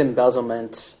there should be some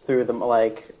embezzlement through them.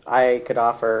 Like I could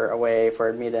offer a way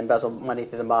for me to embezzle money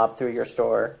through the mob through your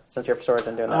store, since your store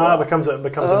isn't doing that. Well. Becomes a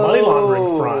money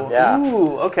laundering front. Yeah.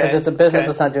 Ooh, okay. Because it's a business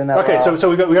that's not doing that. Okay, well. so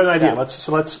we got an idea. Yeah.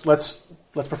 Let's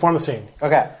perform the scene.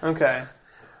 Okay.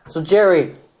 So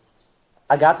Jerry,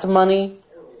 I got some money.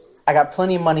 I got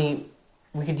plenty of money.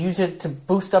 We could use it to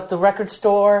boost up the record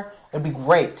store. It'd be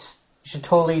great. You should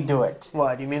totally do it.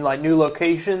 What, you mean like new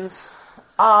locations?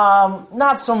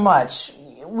 Not so much.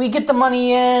 We get the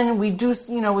money in, we do,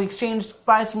 we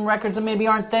buy some records that maybe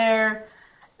aren't there,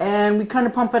 and we kind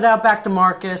of pump it out back to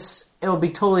Marcus. It'll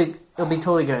be totally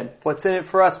good. What's in it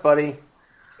for us, buddy?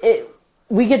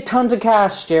 We get tons of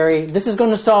cash, Jerry. This is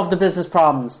going to solve the business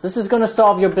problems. This is going to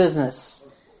solve your business.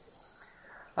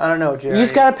 I don't know, Jerry. You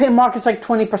just got to pay Marcus like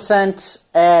 20%,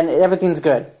 and everything's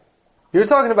good. You're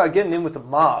talking about getting in with the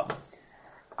mob.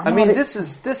 This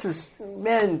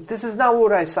is not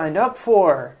what I signed up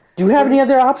for. Do you have any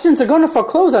other options? They're going to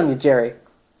foreclose on you, Jerry.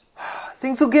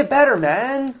 Things will get better,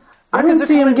 man. I don't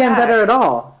see them getting better at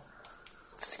all.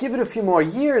 Just give it a few more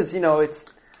years.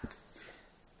 It's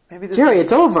maybe this. Jerry,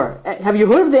 it's over. Have you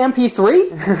heard of the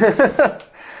MP3?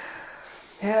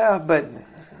 Yeah, but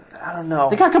I don't know.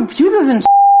 They got computers and.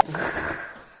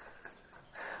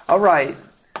 All right,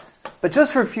 but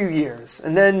just for a few years,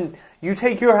 and then you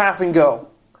take your half and go.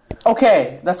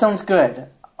 Okay, that sounds good.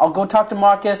 I'll go talk to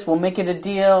Marcus. We'll make it a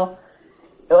deal.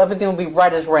 Everything will be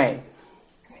right as rain.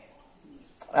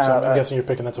 So I'm guessing you're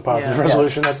picking that's a positive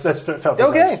resolution. Yes. That's felt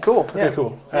okay, nice. Cool. Okay, yeah.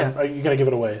 cool. And you're gonna give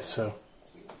it away, so.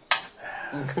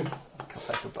 Come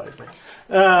back to bite me.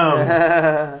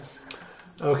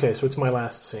 Okay, so it's my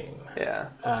last scene. Yeah.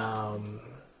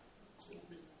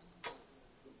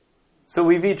 So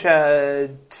we've each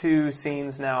had 2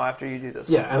 scenes now after you do this.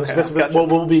 Yeah, and gotcha.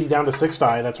 we'll be down to 6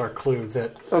 die. That's our clue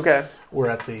that we're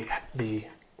at the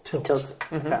tilt.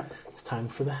 Mm-hmm. Yeah. It's time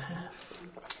for the half.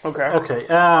 Okay. Okay.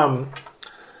 I'm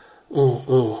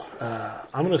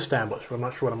going to establish, but I'm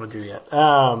not sure what I'm going to do yet.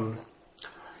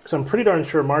 Because I'm pretty darn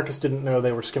sure Marcus didn't know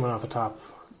they were skimming off the top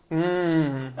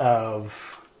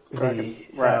of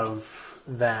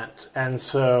that, and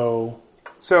so.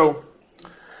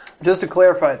 Just to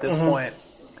clarify at this point,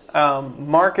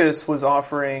 Marcus was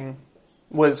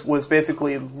was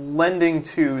basically lending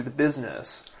to the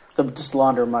business. To just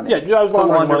launder money. Yeah, I was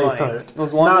laundering money from it.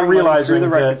 Not realizing through the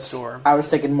record that store. I was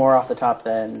taking more off the top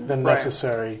than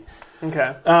necessary.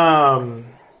 Okay.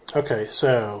 Okay,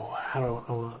 so how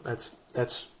do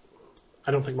that's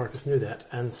I don't think Marcus knew that,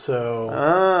 and so.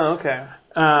 Oh, okay.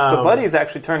 So Buddy's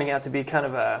actually turning out to be kind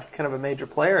of a major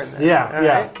player in this.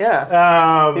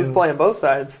 Yeah. He's playing both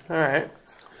sides. All right.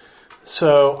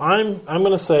 So I'm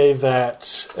going to say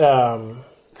that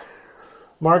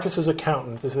Marcus's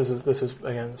accountant. This is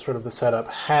again sort of the setup.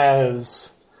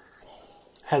 Has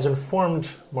informed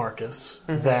Marcus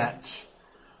that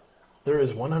there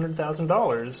is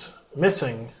 $100,000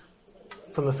 missing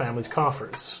from the family's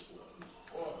coffers.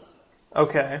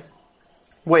 Okay.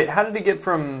 Wait, how did it get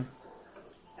from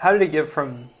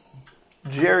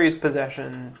Jerry's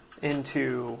possession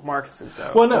into Marcus's,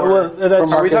 though? Well, no.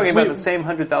 Are we talking about the same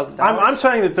 $100,000? I'm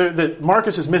saying that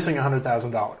Marcus is missing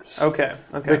 $100,000. Okay.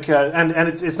 Because and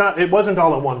it's not. It wasn't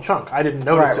all in one chunk. I didn't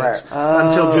notice it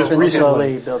until just recently.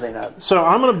 Slowly building up. So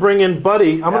I'm going to bring in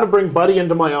Buddy. I'm going to bring Buddy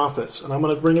into my office, and I'm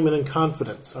going to bring him in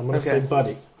confidence. I'm going to say,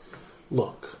 Buddy,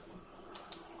 look,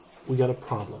 we got a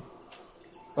problem.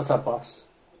 What's up, boss?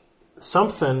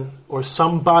 Something or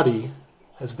somebody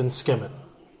has been skimming.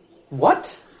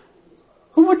 What?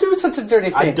 Who would do such a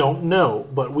dirty thing? I don't know,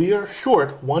 but we are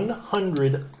short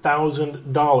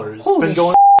 $100,000. It's Holy been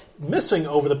going missing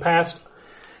over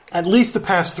at least the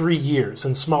past 3 years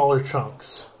in smaller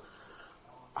chunks.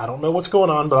 I don't know what's going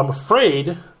on, but I'm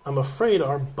afraid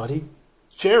our buddy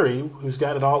Jerry, who's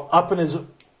got it all up in his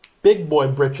big boy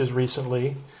britches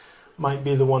recently, might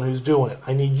be the one who's doing it.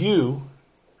 I need you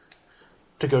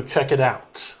to go check it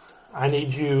out. I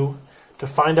need you to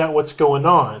find out what's going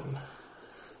on.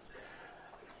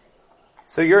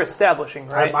 So you're establishing,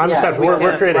 right? I'm establishing.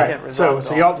 We're creating. Right. So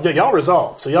y'all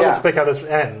resolve. So y'all let's pick how this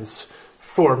ends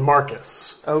for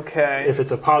Marcus. Okay. If it's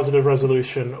a positive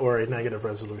resolution or a negative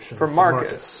resolution for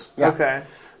Marcus. Yeah. Okay.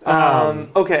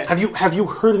 Okay. Have you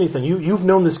heard anything? You've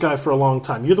known this guy for a long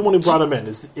time. You're the one who brought him in.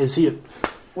 Is he?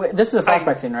 Wait, this is a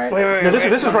flashback scene, right? Wait,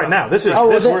 this is right now. This is.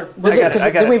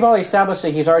 We've already established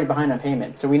that he's already behind on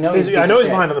payment, so we know. I know he's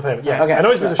behind on the payment. Yes, okay. I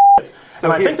know he's a piece of shit.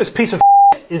 So and I think this piece of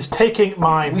shit is taking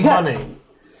my money.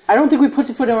 I don't think we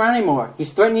pussyfoot around anymore.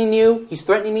 He's threatening you. He's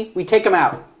threatening me. We take him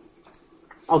out.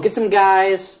 I'll get some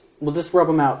guys. We'll just rub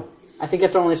him out. I think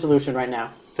that's our only solution right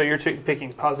now. So you're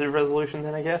picking positive resolution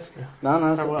then, I guess? Yeah.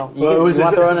 No. Is it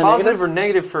positive or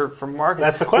negative for Marcus?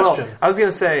 That's the question. Well, I was going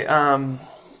to say,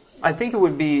 I think it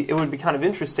would be kind of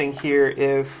interesting here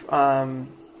if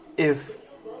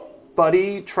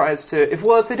Buddy tries to if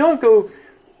they don't go.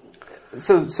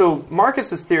 So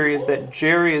Marcus's theory is that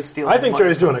Jerry is stealing. I think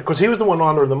Jerry's doing it because he was the one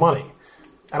laundering the money,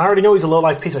 and I already know he's a low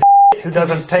life piece of shit who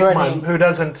doesn't take my. Who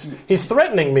doesn't? He's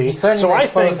threatening me. So I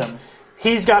think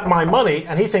he's got my money,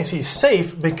 and he thinks he's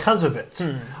safe because of it.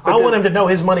 I want him to know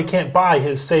his money can't buy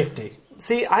his safety.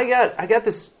 See, I got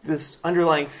this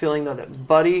underlying feeling that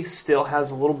Buddy still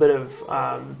has a little bit of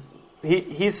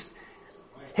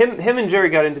him and Jerry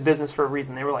got into business for a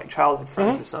reason. They were like childhood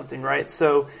friends or something, right?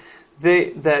 So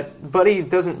that Buddy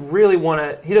doesn't really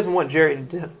want Jerry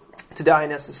to die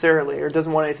necessarily, or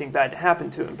doesn't want anything bad to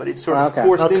happen to him, but he's sort of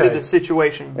forced into the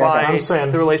situation by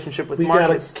the relationship with Marcus.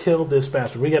 We got to kill this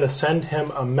bastard. We got to send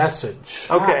him a message.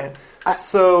 Okay.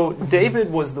 So David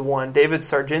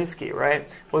Sarginski, right,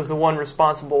 was the one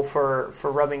responsible for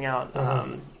rubbing out,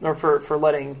 or for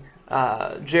letting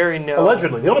Jerry know.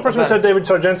 Allegedly. The only person who said David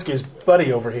Sarginski is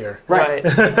Buddy over here. Right.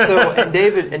 So, and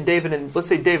David and let's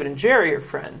say David and Jerry are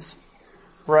friends,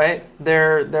 right?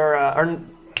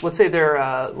 Let's say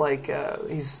they're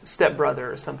he's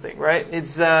stepbrother or something, right?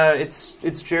 It's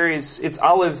Jerry's, it's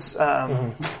Olive's.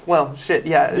 Well, shit,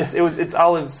 yeah. It's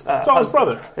Olive's. It's Olive's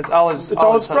brother. It's Olive's. It's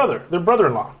Olive's brother. They're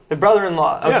brother-in-law. They're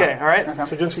brother-in-law. Okay, all right.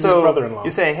 Sarginski's his brother-in-law.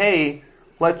 You say, hey,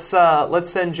 let's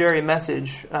send Jerry a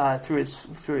message through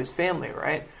his family,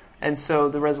 right? And so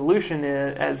the resolution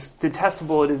is, as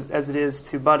detestable as it is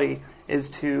to Buddy, is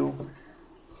to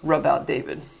rub out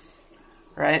David,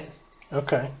 right?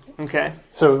 Okay.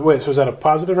 So is that a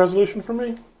positive resolution for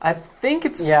me? I think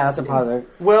it's... Yeah, that's a positive.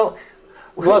 Well,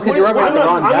 because you're rubbing out the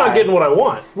wrong guy. I'm not getting what I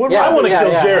want. I want to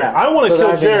kill Jerry. I want to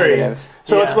kill Jerry.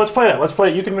 So let's play that. Let's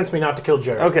play it. You convince me not to kill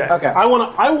Jerry. Okay. I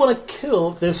want to kill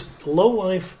this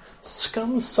low-life,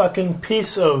 scum-sucking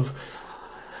piece of...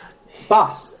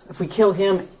 Boss, if we kill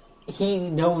him, he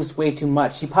knows way too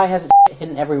much. He probably has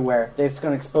hidden everywhere. It's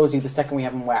going to expose you the second we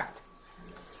have him whacked.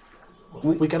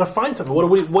 We got to find something. What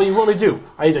do you want to do?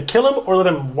 I either kill him or let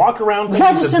him walk around. We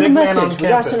have to send a message. We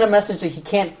got to send a message that he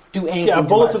can't do anything. Yeah, a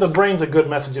bullet to the brain's a good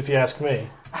message if you ask me.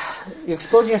 You're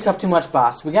exposing yourself too much,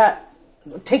 boss. We'll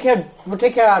take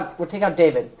out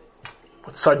David.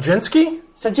 What, Sarginski?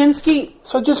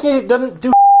 Sarginski doesn't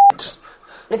do shit.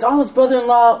 It's all his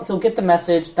brother-in-law. He'll get the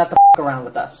message. Not the around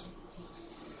with us.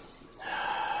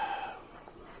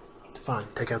 Fine,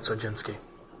 take out Sarginski.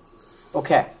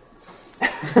 Okay.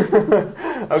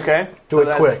 Okay. Do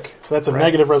it quick. So that's a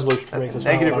negative resolution. That's a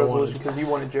negative resolution because you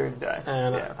wanted Jerry to die.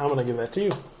 And I'm going to give that to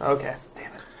you. Okay.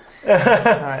 Damn it.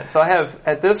 All right. So I have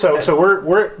at this. So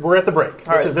we're at the break.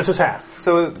 This is half.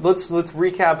 So let's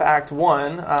recap Act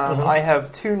 1. I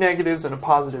have 2 negatives and a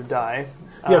positive die.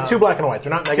 You have 2 black and white. They're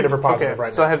not negative or positive right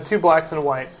now. So I have 2 blacks and a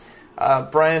white.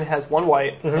 Brian has 1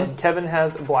 white, and Kevin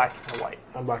has a black and a white.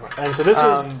 And so this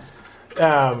is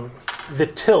the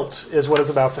tilt is what is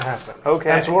about to happen.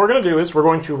 Okay. And so what we're going to do is we're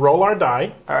going to roll our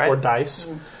die, or dice,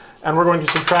 and we're going to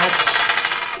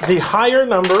subtract the higher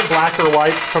number, black or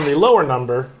white, from the lower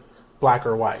number, black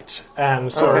or white.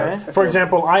 And so, for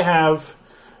example, I have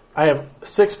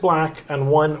 6 black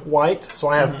and 1 white, so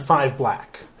I have 5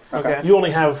 black. Okay. You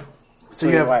only have... So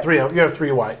you have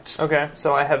 3 white. Okay,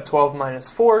 so I have 12 minus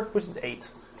 4, which is 8.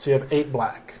 So you have 8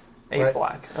 black. 8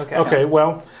 black. Okay. Okay,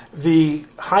 well, the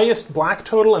highest black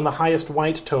total and the highest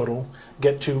white total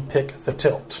get to pick the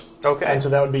tilt. Okay. And so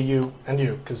that would be you and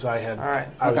you, because I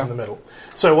was in the middle.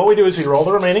 So what we do is we roll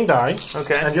the remaining die.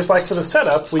 Okay. And just like for the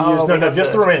setup, we use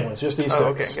just the remaining ones, just these 6.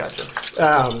 Okay, gotcha.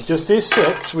 Just these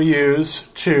 6 we use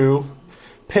to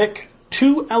pick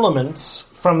 2 elements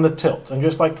from the tilt. And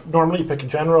just like normally, you pick a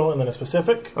general and then a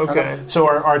specific. Okay. So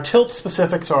our tilt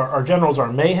specifics, our generals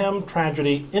are mayhem,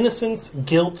 tragedy, innocence,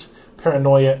 guilt,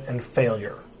 paranoia, and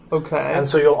failure. Okay. And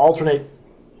so you'll alternate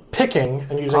picking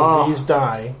and using these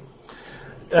die.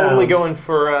 Totally going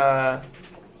for...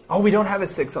 we don't have a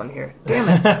 6 on here. Damn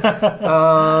it.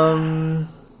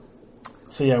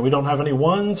 So yeah, we don't have any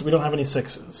 1s, we don't have any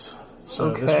 6s.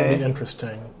 So this will be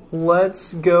interesting.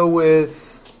 Let's go with...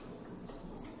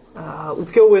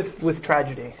 let's go with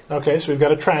tragedy. Okay, so we've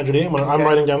got a tragedy. I'm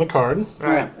writing down the card. All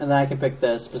right, and then I can pick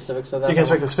the specifics of that. You can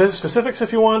pick the specifics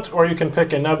if you want, or you can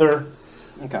pick another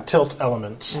tilt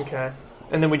element. Okay.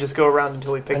 And then we just go around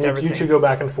until we pick everything. You 2 go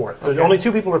back and forth. So only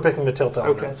 2 people are picking the tilt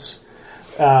elements.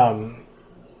 Okay. I'm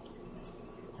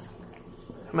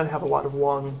going to have a lot of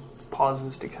long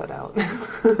pauses to cut out.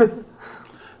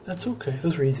 That's okay.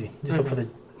 Those are easy. Just look for the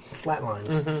flat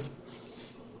lines.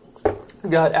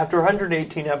 God, after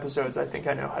 118 episodes, I think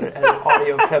I know how to edit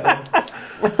audio, Kevin.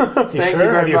 You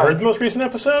sure? Have you heard the most recent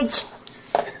episodes?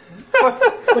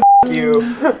 You.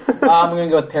 I'm going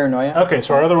to go with paranoia. Okay,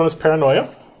 so our other one is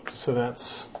paranoia. So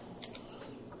that's...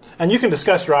 And you can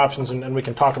discuss your options, and we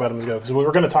can talk about them as we go, because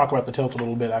we're going to talk about the tilt a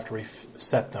little bit after we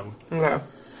set them. Okay.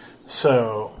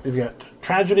 So we've got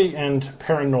tragedy and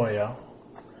paranoia,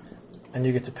 and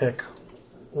you get to pick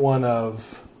one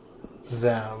of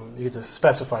them. You get to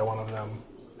specify one of them.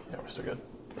 Yeah, we're still good.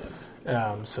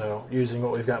 So using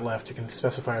what we've got left, you can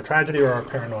specify our tragedy or our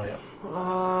paranoia.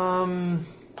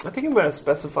 I think I'm going to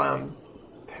specify on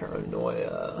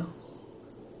paranoia.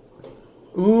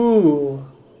 Ooh.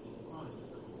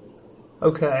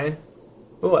 Okay.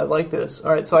 Ooh, I like this.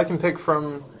 All right, so I can pick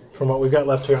from what we've got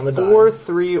left here on the die. 4,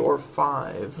 3, or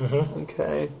 5.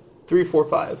 Okay. 3, 4,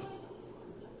 5.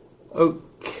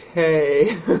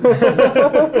 Okay.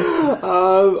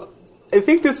 I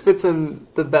think this fits in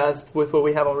the best with what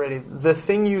we have already. The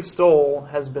thing you stole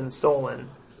has been stolen.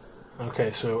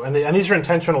 Okay, so and these are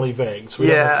intentionally vague. So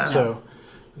so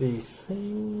the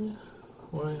thing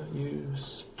you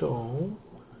stole.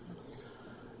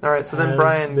 All right, so then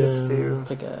Brian gets to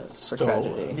pick for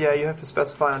tragedy. Yeah, you have to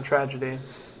specify on tragedy.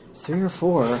 3 or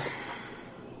 4.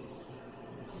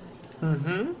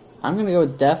 I'm going to go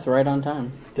with death right on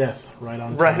time. Death right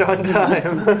on time. Right on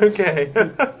time. Okay.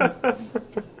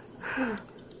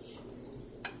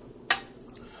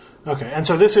 Okay, and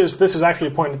so this is actually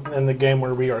a point in the game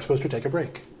where we are supposed to take a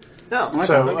break. No.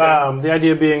 So the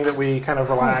idea being that we kind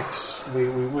of relax.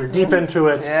 We're deep into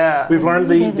it. Yeah. We've learned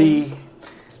the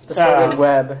sorted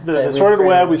web. The sorted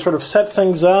web. We sort of set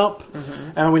things up,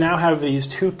 and we now have these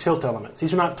 2 tilt elements.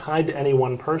 These are not tied to any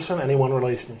one person, any one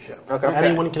relationship. Okay.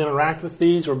 Anyone can interact with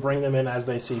these or bring them in as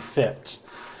they see fit.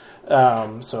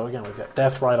 So again, we've got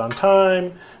death right on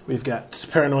time. We've got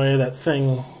paranoia. That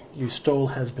thing you stole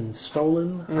has been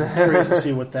stolen. I'm curious to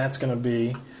see what that's going to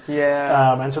be.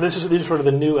 Yeah. And so these are sort of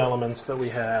the new elements that we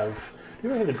have. You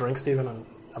ever had a drink, Stephen? I'm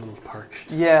a little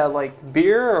parched. Yeah, like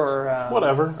beer or...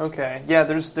 Whatever. Okay. Yeah,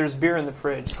 there's beer in the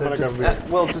fridge. So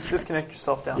just disconnect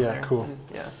yourself down there. Yeah, cool.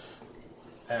 Yeah.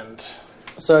 And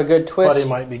so a good twist...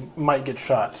 Buddy might get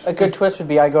shot. A good twist would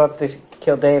be I go up to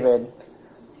kill David,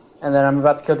 and then I'm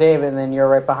about to kill David, and then you're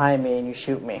right behind me and you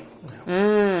shoot me.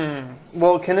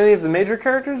 Well, can any of the major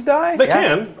characters die? They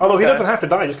can, although he doesn't have to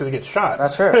die just because he gets shot.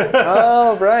 That's true.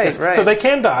 Oh, right. So they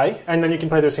can die, and then you can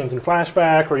play their scenes in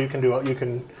flashback, or you can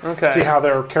see how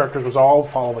their characters resolve,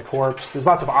 follow the corpse. There's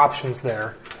lots of options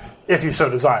there, if you so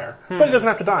desire. But he doesn't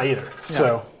have to die either.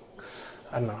 So,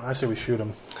 I don't know. I say we shoot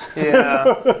him.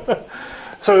 Yeah.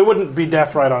 So it wouldn't be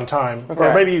death right on time. Okay.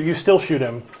 Or maybe you still shoot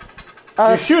him.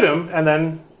 You shoot him, and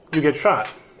then you get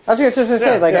shot. I was just going to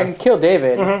say, I can kill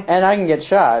David, and I can get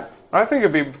shot. I think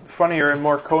it'd be funnier and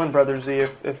more Cohen Brothers-y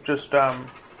if just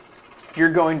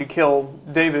you're going to kill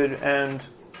David, and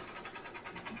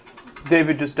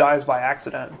David just dies by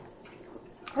accident.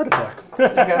 Heart attack.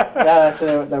 Okay. Yeah,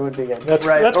 that would be good. That's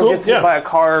right. That's or cool. Gets hit by a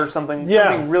car or something. Yeah.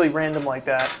 Something really random like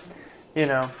that. You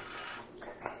know.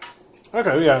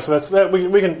 Okay. Yeah. So that's that.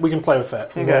 We can play with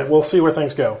that. Okay. We'll see where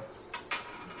things go.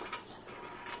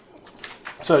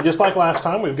 So just like last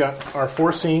time, we've got our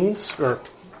 4 scenes, or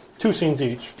 2 scenes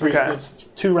each. It's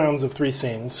 2 rounds of 3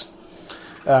 scenes.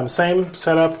 Same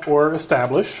setup or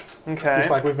establish. Okay.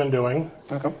 Just like we've been doing.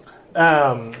 Okay.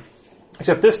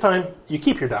 Except this time, you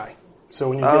keep your die. So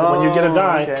when you get a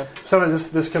die,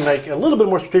 sometimes this can make it a little bit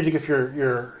more strategic if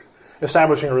you're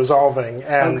establishing or resolving.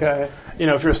 And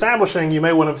if you're establishing, you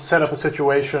may want to set up a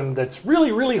situation that's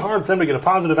really, really hard for them to get a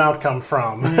positive outcome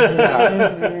from.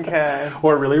 Okay.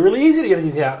 Or really, really easy to get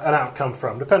an outcome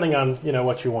from, depending on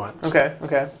what you want.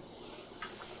 Okay.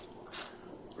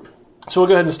 So we'll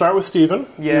go ahead and start with Stephen.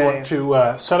 Yay. You want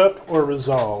to set up or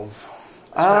resolve?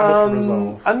 Establish or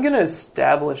resolve? I'm going to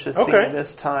establish a scene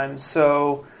this time.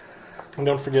 So. And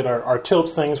don't forget our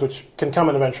tilt things, which can come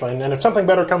in eventually. And if something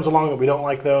better comes along that we don't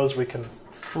like those, we can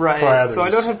try others. So I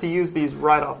don't have to use these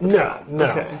right off the bat. No.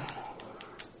 Okay.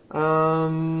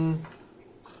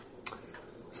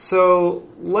 So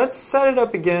let's set it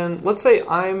up again. Let's say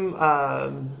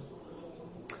I'm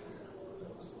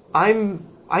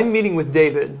meeting with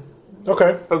David.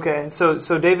 Okay. Okay.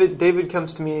 So David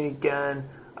comes to me again.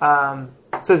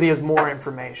 Says he has more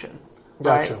information.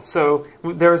 Gotcha. Right? So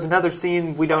there's another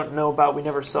scene we don't know about, we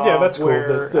never saw. Yeah, that's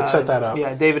where, cool. That set that up.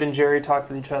 Yeah, David and Jerry talk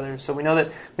with each other. So we know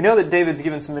that David's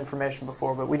given some information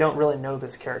before, but we don't really know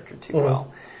this character too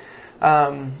well.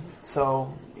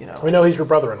 We know he's your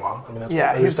brother-in-law. I mean,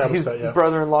 he's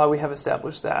brother-in-law. We have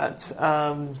established that.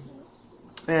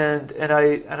 And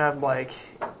I'm like,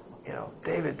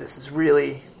 David, this is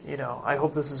really, I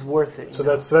hope this is worth it. So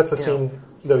that's the scene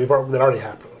that already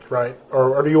happened. Right,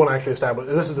 or do you want to actually establish?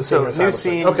 This is the scene. So new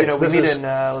scene. Okay, we meet in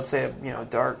let's say a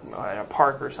dark in a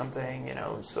park or something.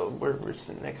 So we're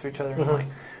sitting next to each other,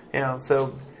 and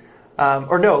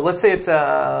let's say it's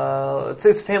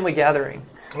a family gathering,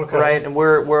 right? And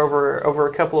we're over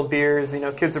a couple of beers.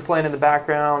 Kids are playing in the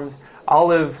background.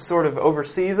 Olive sort of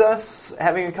oversees us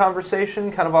having a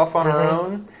conversation, kind of off on her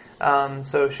own.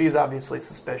 So she's obviously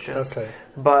suspicious. Okay.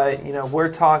 But,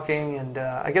 we're talking, and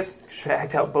I guess should I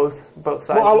act out both sides?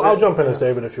 Well, I'll jump in as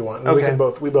David if you want. And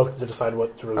we both get to decide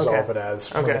what to resolve it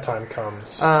as when the time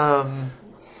comes.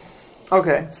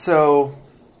 Okay, so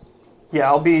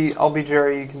I'll be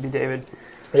Jerry, you can be David.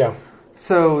 Yeah.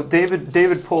 So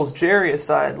David pulls Jerry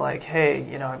aside, like,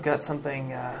 hey, I've got something.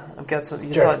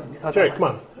 You thought Jerry, come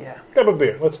on. Yeah. Grab a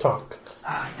beer. Let's talk.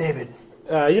 David.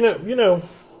 You know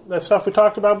that stuff we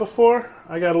talked about before?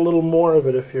 I got a little more of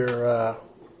it if you're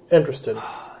interested.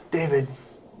 David,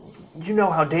 you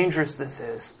know how dangerous this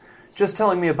is. Just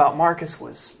telling me about Marcus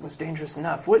was dangerous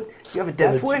enough. What? You have a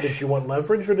death wish? Did you want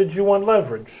leverage or did you want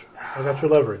leverage? I got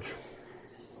your leverage.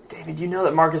 David, you know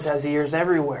that Marcus has ears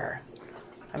everywhere.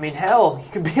 I mean, hell, he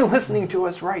could be listening to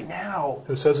us right now.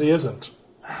 Who says he isn't?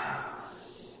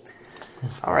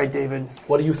 All right, David.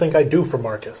 What do you think I do for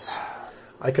Marcus?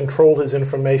 I control his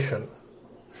information.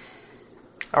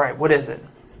 All right, what is it?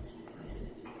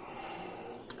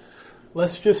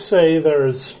 Let's just say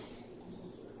there's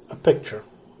a picture.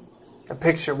 A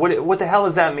picture? What the hell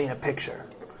does that mean, a picture?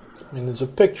 I mean, there's a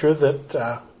picture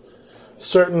that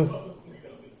certain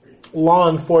law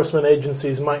enforcement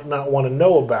agencies might not want to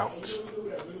know about.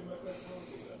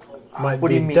 Might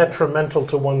be detrimental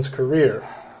to one's career.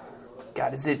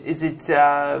 God, is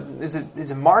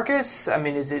it Marcus? I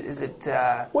mean, is it?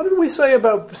 What did we say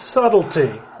about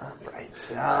subtlety?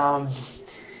 Right.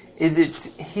 Is it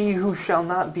he who shall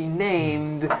not be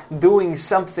named doing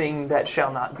something that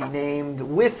shall not be named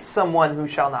with someone who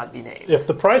shall not be named? If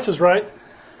the price is right.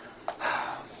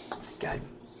 God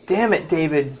damn it,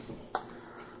 David.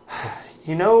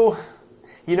 You know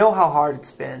how hard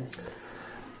it's been.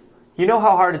 You know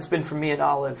how hard it's been for me and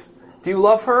Olive. Do you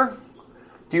love her?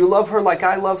 Do you love her like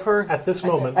I love her? At this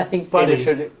moment, I think Buddy, David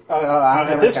should.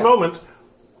 At this moment,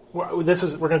 we're going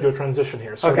to do a transition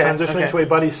here. So we're transitioning to a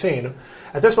Buddy scene.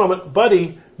 At this moment,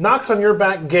 Buddy knocks on your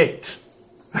back gate.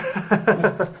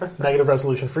 Negative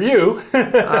resolution for you.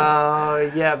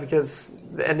 Yeah, because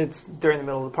it's during the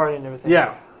middle of the party and everything.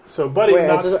 Yeah. So Buddy, Wait,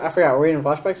 I forgot. Are we in a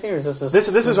flashback scene, or is this? This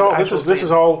is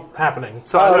all happening.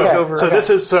 So this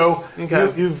is so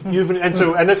you've been, and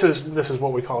this is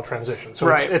what we call a transition. So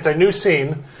it's a new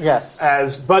scene. Yes.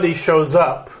 As Buddy shows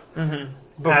up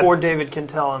before David can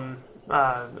tell him,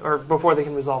 or before they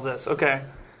can resolve this. Okay.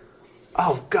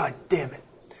 Oh God damn it!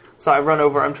 So I run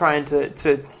over. I'm trying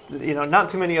to not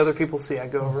too many other people see. I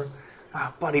go over.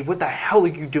 Buddy, what the hell are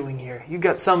you doing here? You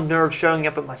got some nerve showing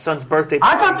up at my son's birthday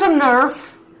party. I got some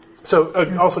nerve. So,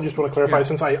 also just want to clarify,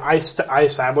 since I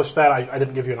established that, I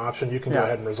didn't give you an option. You can go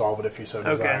ahead and resolve it if you so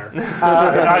desire.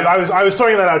 I was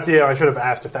throwing that out to you. I should have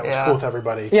asked if that was cool with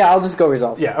everybody. Yeah, I'll just go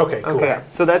resolve. Yeah, okay, cool. Okay,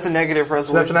 so that's a negative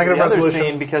resolution. So that's a negative resolution.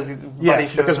 Scene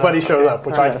because Buddy showed up,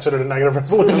 which I considered a negative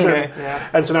resolution. Okay,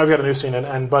 yeah. And so now we've got a new scene,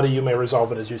 and Buddy, you may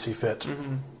resolve it as you see fit.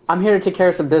 Mm-hmm. I'm here to take care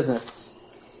of some business.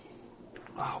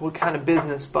 Oh, what kind of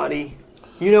business, Buddy?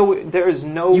 You know, there is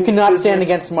no. You cannot business. stand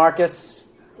against Marcus.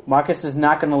 Marcus is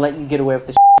not going to let you get away with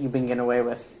the you've been getting away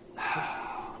with.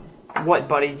 What,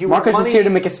 Buddy? Marcus is here to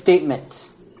make a statement.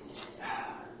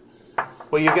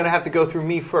 Well, you're going to have to go through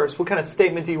me first. What kind of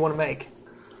statement do you want to make?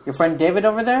 Your friend David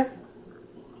over there?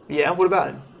 Yeah, what about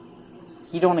him?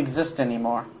 He don't exist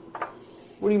anymore.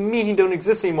 What do you mean he don't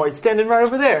exist anymore? He's standing right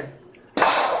over there.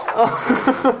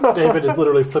 David is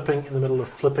literally flipping in the middle of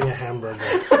flipping a hamburger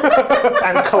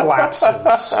and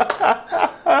collapses.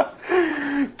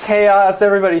 Chaos,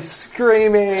 everybody's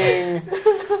screaming.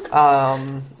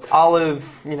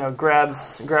 Olive,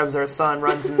 grabs our son,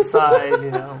 runs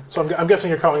inside, So I'm guessing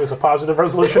you're calling this a positive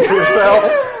resolution for yourself?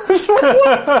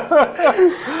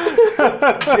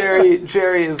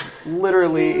 Jerry is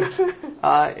literally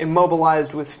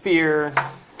immobilized with fear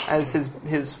as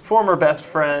his former best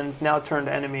friend, now turned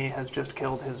enemy, has just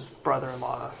killed his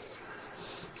brother-in-law.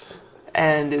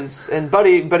 And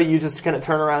Buddy, you just kind of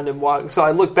turn around and walk. So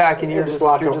I look back, and you're just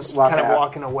kind of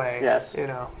walking away. Yes.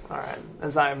 All right.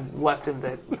 As I'm left in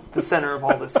the center of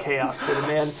all this chaos, with a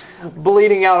man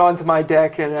bleeding out onto my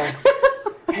deck and a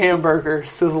hamburger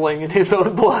sizzling in his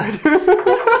own blood.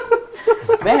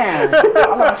 Man, I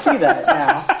want to see that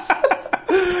now.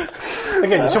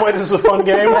 Again, you see why this is a fun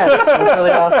game? Yes, that's really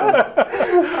awesome.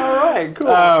 All right,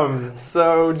 cool.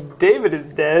 So David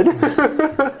is dead.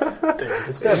 David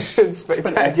is dead. In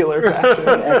spectacular fashion.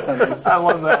 Excellent. I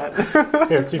love that.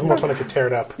 Here, it's even more fun if you tear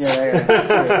it up.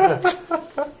 Yeah.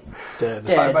 Dead.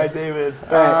 Bye, David.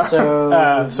 All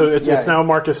right, so it's now a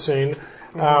Marcus scene.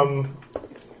 I'm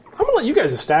gonna let you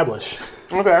guys establish.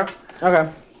 Okay.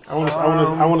 I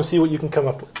want to see what you can come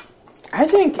up with.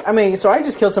 So I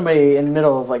just killed somebody in the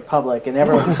middle of public, and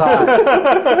everyone saw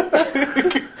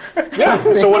it.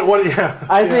 Yeah. So what? Yeah.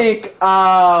 I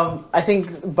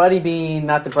think Buddy, being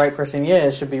not the bright person he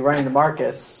is, should be running to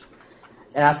Marcus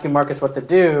and asking Marcus what to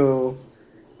do,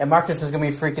 and Marcus is going to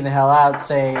be freaking the hell out,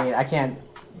 saying, "I can't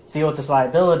deal with this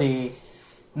liability."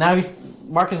 Now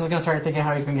Marcus is going to start thinking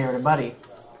how he's going to get rid of Buddy.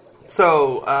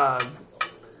 So.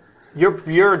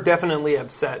 You're definitely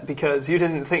upset because you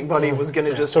didn't think Buddy was going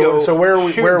to just go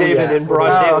shoot David in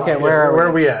broad daylight. Okay, where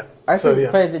are we at? I think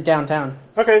played it downtown.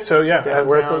 Okay, so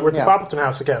we're at the Poppleton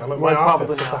House again. I'm at my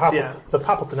office. The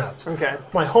Poppleton House. Okay.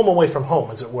 My home away from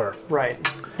home, as it were. Right.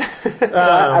 So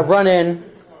I run in.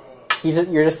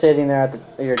 You're just sitting there at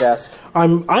your desk.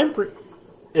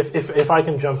 If I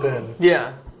can jump in.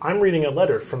 Yeah. I'm reading a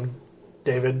letter from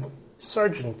David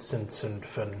Sargentson.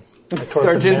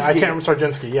 Sarginsky. I can't remember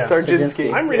Sarginsky, yeah.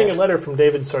 Sarginsky. I'm reading a letter from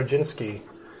David Sarginsky,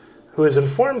 who has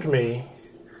informed me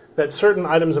that certain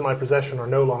items in my possession are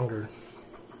no longer.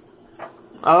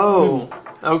 Oh,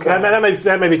 okay.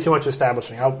 That may be too much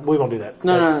establishing. We won't do that.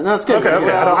 No, it's good. Okay.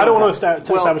 I don't want to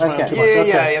establish my own too much.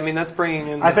 Yeah. I mean, that's bringing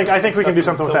in. I think we can do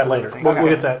something with that later. We'll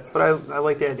get that. But I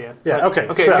like the idea. Yeah. Okay.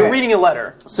 Okay. So, you're reading a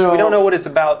letter. So we don't know what it's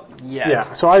about yet. Yeah.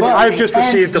 So I've just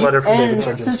received a letter from David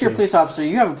Sarginsky. Since you're a police officer,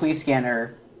 you have a police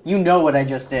scanner. You know what I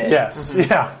just did. Yes. Mm-hmm.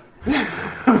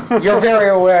 Yeah. You're very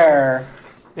aware.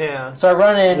 Yeah. So I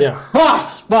run in. Yeah.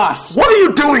 Boss! What are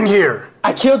you doing here?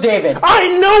 I killed David.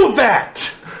 I know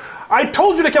that! I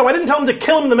told you to kill him. I didn't tell him to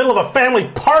kill him in the middle of a family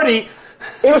party.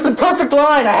 It was the perfect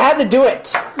line. I had to do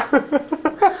it.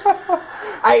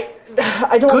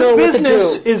 I don't know what to do. Good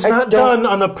business is not done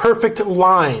on the perfect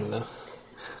line.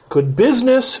 Good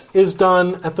business is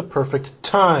done at the perfect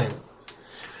time.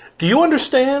 Do you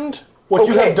understand what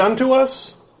you have done to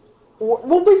us?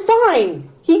 We'll be fine.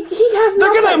 He has nothing.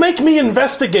 They're going to make me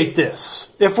investigate this.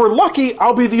 If we're lucky,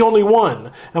 I'll be the only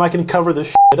one, and I can cover this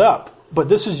shit up. But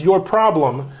this is your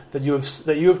problem that you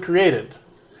have created,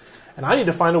 and I need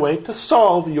to find a way to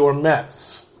solve your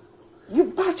mess.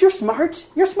 Boss, you're smart.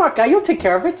 You're a smart guy. You'll take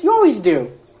care of it. You always do.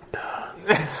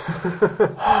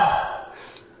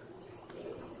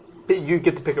 You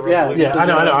get to pick a resolution. Yeah, I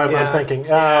know. I'm thinking.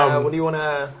 What do you want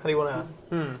to... How do you want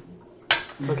to...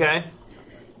 Okay.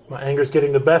 My anger's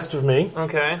getting the best of me.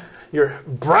 Okay. Your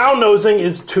brown-nosing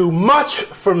is too much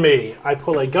for me. I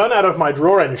pull a gun out of my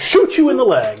drawer and shoot you in the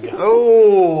leg.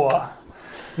 Oh.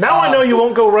 Now I know you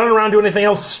won't go running around doing anything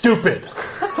else stupid. Put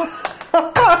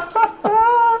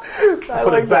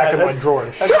it back in my drawer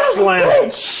and slam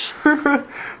it.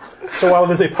 So while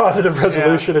it is a positive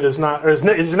resolution, it is not. Or it's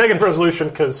a negative resolution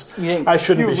because I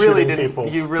shouldn't be shooting people.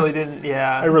 You really didn't.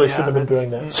 Yeah. I really shouldn't have been doing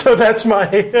that. So that's my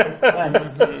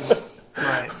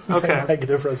right. Okay.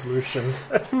 negative resolution.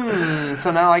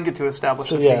 So now I get to establish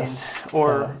a scene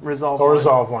or resolve or one.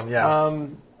 resolve one. Yeah.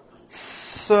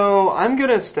 So I'm going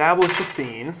to establish a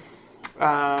scene.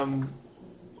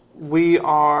 We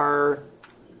are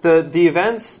the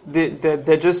events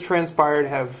that just transpired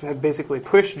have basically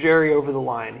pushed Jerry over the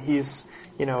line. He's,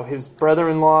 his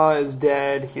brother-in-law is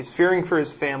dead. He's fearing for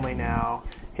his family now.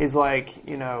 He's like,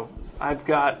 I've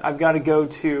got to go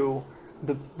to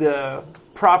the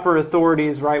proper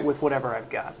authorities, right, with whatever I've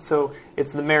got. So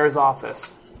it's the mayor's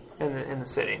office in the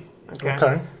city.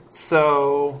 Okay.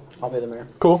 So I'll be the mayor.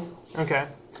 Cool. Okay.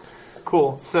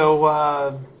 Cool. So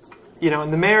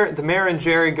and the mayor and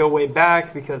Jerry go way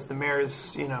back because the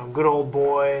mayor's, good old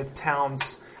boy. The town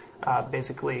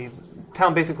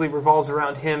basically revolves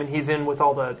around him, and he's in with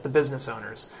all the business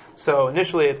owners. So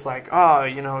initially it's like,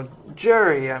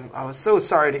 Jerry, I was so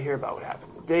sorry to hear about what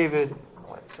happened with David.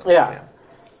 Yeah.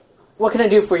 What can I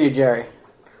do for you, Jerry?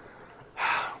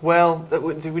 Well,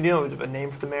 do we know a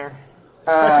name for the mayor?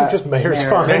 I think just mayor's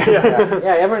fine.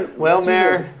 Everyone. Well,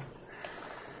 mayor,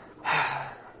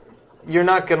 you're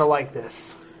not going to like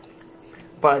this.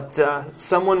 But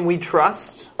someone we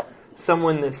trust,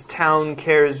 someone this town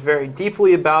cares very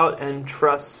deeply about and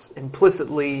trusts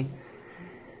implicitly,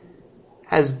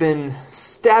 has been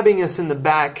stabbing us in the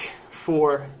back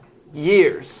for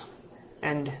years.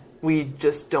 And we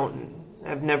just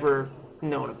have never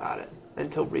known about it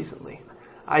until recently.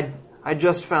 I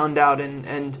just found out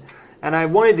and I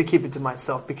wanted to keep it to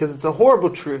myself because it's a horrible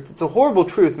truth. It's a horrible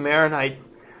truth, Mayor, and I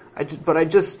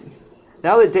just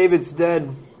now that David's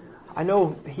dead, I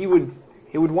know he would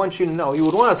want you to know. He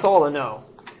would want us all to know.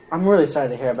 I'm really sorry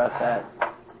to hear about that.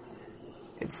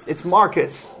 It's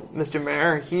Marcus, Mr.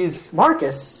 Mayor.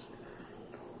 Marcus?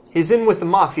 He's in with the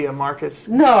mafia, Marcus.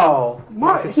 No.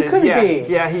 Marcus he couldn't be.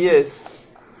 Yeah, he is.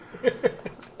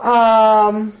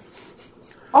 I'll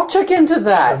check into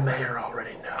that. The mayor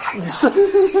already knows.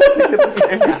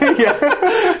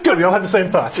 Good, we all had the same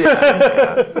thoughts.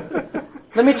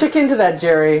 Let me check into that,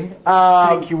 Jerry.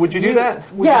 Thank you. Would you do that?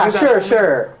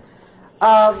 Sure.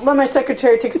 Let my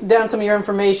secretary take down some of your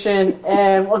information,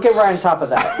 and we'll get right on top of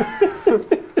that.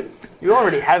 You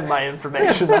already have my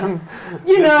information.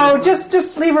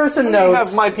 Just leave her some notes. You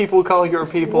have my people call your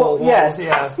people. Well, yes.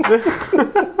 Yeah.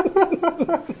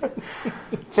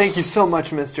 Thank you so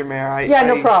much, Mr. Mayor.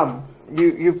 No problem.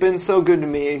 You've been so good to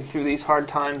me through these hard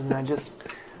times, and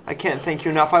I can't thank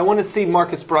you enough. I want to see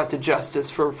Marcus brought to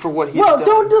justice for what he's done.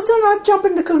 Well, let's not jump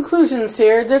into conclusions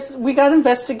here. We got to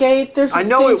investigate. I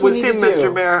know it was him,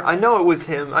 Mr. Mayor. I know it was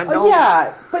him. I know.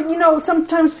 Yeah, but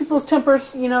sometimes people's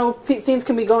tempers, things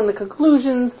can be going to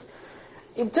conclusions.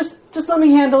 Just let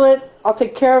me handle it. I'll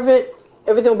take care of it.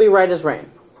 Everything will be right as rain.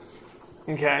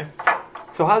 Okay.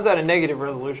 So how's that a negative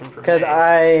resolution for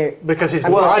me? Because he's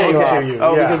lying to you.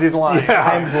 Oh, because he's lying. Yeah.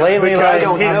 I'm blatantly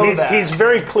lying. He's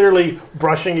very clearly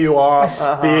brushing you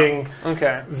off, being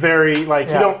very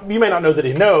you may not know that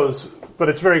he knows, but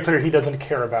it's very clear he doesn't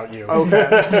care about you.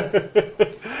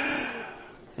 Okay.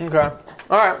 Okay.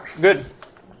 All right. Good.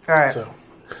 All right. So,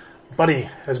 Buddy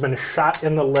has been shot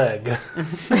in the leg.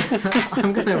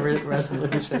 I'm gonna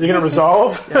resolution. You're gonna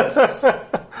resolve? Yes.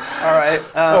 All right.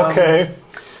 Okay.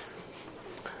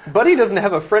 Buddy doesn't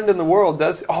have a friend in the world,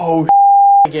 does he? Oh,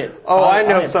 I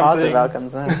know something. Positive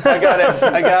outcomes. I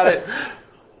got it.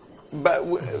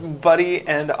 But Buddy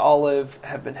and Olive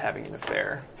have been having an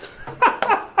affair.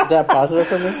 Is that positive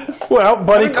for me? Well,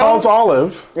 Buddy calls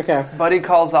Olive. Okay. Buddy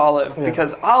calls Olive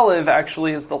because Olive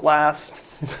actually is the last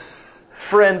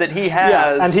friend that he has.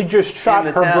 Yeah, and he just shot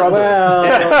her brother. Well,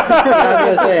 I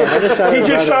was gonna say, he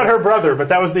just shot her brother, but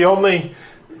that was the only.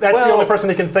 That's the only person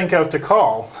he can think of to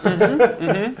call.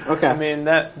 Okay. I mean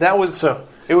that was so.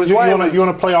 It was. You want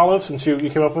to play Olive since you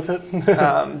came up with it?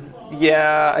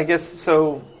 Yeah, I guess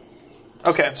so.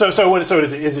 Okay. So what? So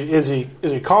is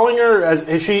he calling her?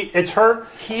 Is she? It's her.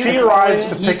 She arrives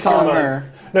to pick him up.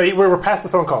 No, we're past the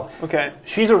phone call. Okay.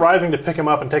 She's arriving to pick him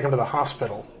up and take him to the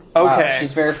hospital. Okay. Wow,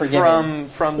 she's very forgiving.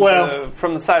 From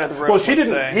the side of the road. Well, she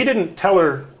didn't. He didn't tell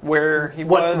her where he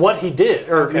was. What he did,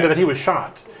 or that he was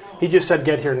shot. He just said,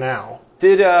 "Get here now."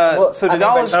 Did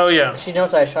Olive? Oh yeah. She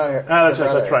knows I shot her. That's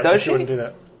right. Does so she? she wouldn't do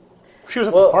that. She was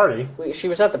at the party. She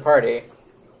was at the party.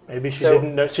 Maybe she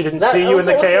didn't know. She didn't see you in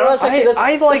the chaos.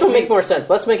 This will make more sense.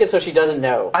 Let's make it so she doesn't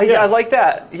know. I like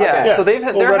that. Yeah. Okay. So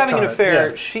they're having an affair.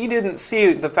 Yeah. She didn't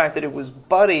see the fact that it was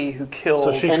Buddy who killed.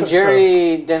 And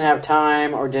Jerry didn't have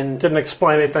time or didn't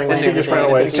explain anything. She just ran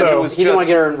away. So he didn't want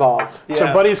to get her involved. Yeah.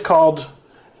 So Buddy's called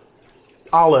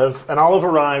Olive, and Olive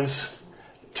arrives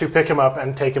to pick him up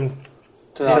and take him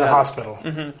to the hospital.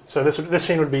 Mm-hmm. So this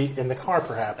scene would be in the car,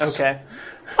 perhaps. Okay.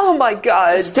 Oh my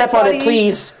God! Step Buddy. on it,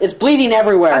 please. It's bleeding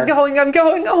everywhere. I'm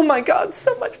going. Oh my God!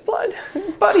 So much blood,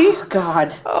 Buddy. Oh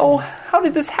God. Oh, how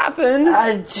did this happen?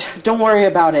 Don't worry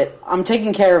about it. I'm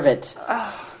taking care of it.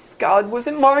 God, was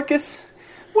it Marcus?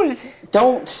 What is it?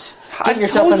 Don't get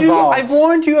yourself told involved. I've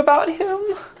warned you about him.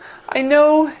 I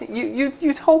know.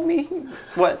 You told me.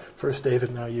 What? First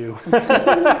David, now you.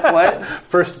 What?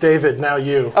 First David, now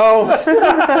you. Oh.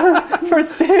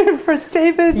 First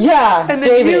David. Yeah, and then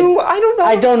David. You.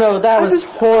 I don't know. That was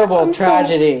horrible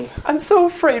tragedy. I'm so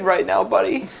afraid right now,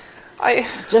 buddy.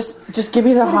 Just give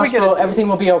me to the hospital. Everything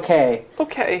will be okay.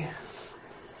 Okay.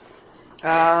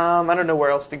 I don't know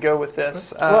where else to go with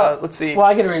this. Let's see.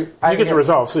 Well, you get to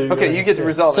resolve. So you get to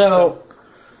resolve. So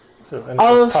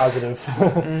Olive, positive.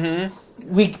 Mm-hmm.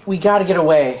 We got to get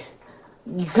away.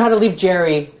 You got to leave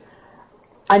Jerry.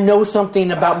 I know something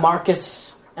about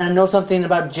Marcus, and I know something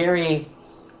about Jerry,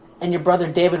 and your brother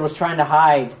David was trying to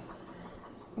hide.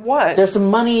 What? There's some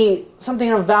money, something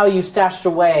of value stashed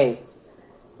away.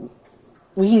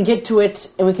 We can get to it,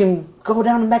 and we can go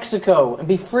down to Mexico and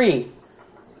be free.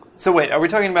 So wait, are we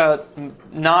talking about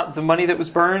not the money that was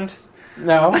burned?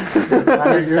 No.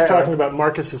 You're talking about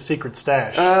Marcus's secret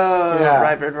stash. Oh, yeah.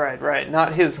 Right.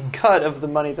 Not his cut of the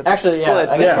money that actually, split.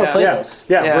 I guess we'll play this.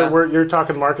 Yeah. You're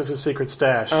talking Marcus's secret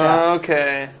stash.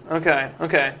 Okay.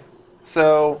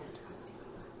 So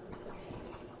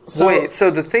wait, so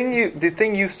the thing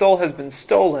you stole has been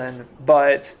stolen,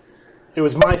 but it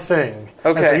was my thing.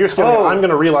 Okay. And so you're still. I'm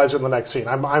going to realize it in the next scene.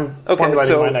 I'm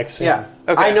formulating my next scene. Yeah.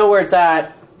 Okay. I know where it's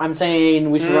at. I'm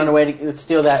saying we should run away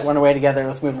together.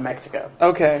 Let's move to Mexico.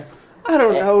 Okay. I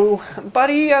don't know,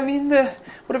 buddy. I mean,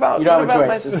 what about? You don't have a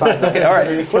choice. It's fine. Okay, all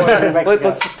right. Let's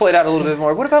just play it out a little bit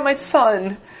more. What about my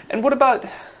son? And what about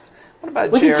Jerry?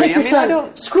 We can take your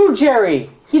son. Screw Jerry.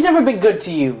 He's never been good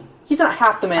to you. He's not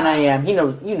half the man I am. You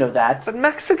know that. But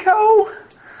Mexico?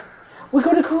 We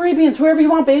go to Caribbeans, wherever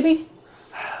you want, baby.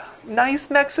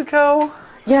 Nice Mexico?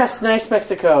 Yes, nice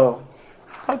Mexico.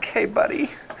 Okay,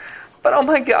 buddy. But oh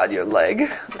my God, your leg.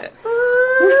 Okay,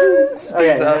 to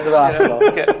the hospital.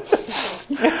 Okay.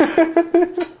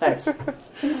 Thanks.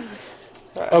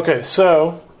 Okay,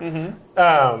 so I'm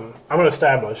going to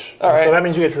establish. All right. So that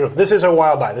means you get to resolve. This is a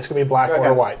wild die. This can be black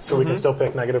or white, so we can still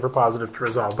pick negative or positive to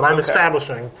resolve. But I'm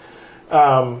establishing.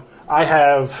 I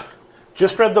have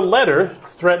just read the letter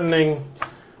threatening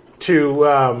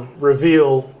to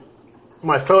reveal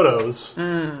my photos,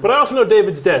 but I also know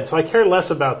David's dead, so I care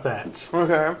less about that.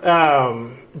 Okay.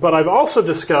 But I've also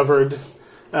discovered,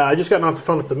 I just gotten off the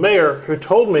phone with the mayor, who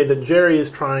told me that Jerry is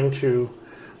trying to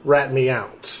rat me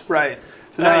out. Right.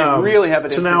 So now you really have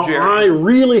it in for Jerry. So now I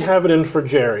really have it in for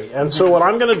Jerry. And so what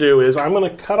I'm going to do is I'm going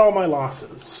to cut all my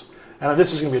losses. And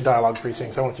this is going to be a dialogue-free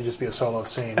scene, so I want it to just be a solo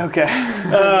scene. Okay.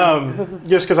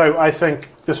 Just because I think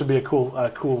this would be a cool,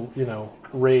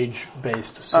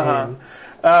 rage-based scene.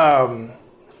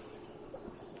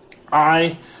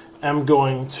 I am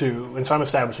going to, and so I'm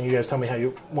establishing. You guys tell me how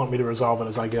you want me to resolve it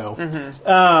as I go.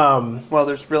 Mm-hmm. Well,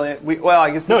 there's really, I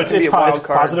guess this can be a wild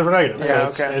card. Positive or negative. Yeah,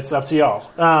 so it's up to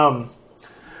y'all.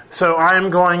 So I'm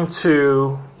going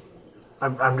to,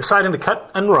 I'm deciding to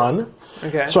cut and run.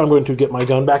 Okay. So I'm going to get my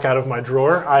gun back out of my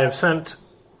drawer. I've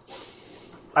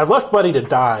left Buddy to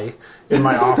die in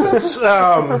my office.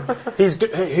 I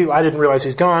didn't realize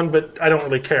he's gone, but I don't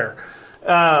really care.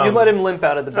 You let him limp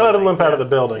out of the building. I let him limp out of the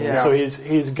building, yeah. So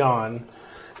he's gone.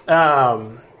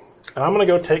 And I'm going to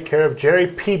go take care of Jerry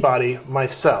Peabody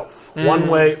myself, one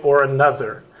way or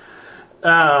another.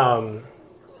 And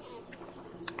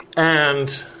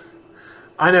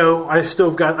I know I've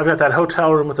got that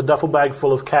hotel room with a duffel bag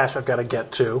full of cash I've got to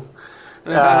get to.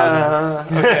 Okay.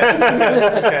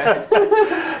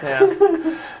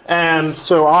 Yeah. And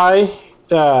so I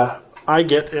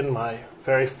get in my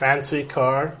very fancy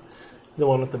car, the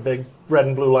one with the big red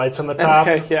and blue lights on the top.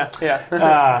 Okay,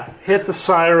 yeah. Hit the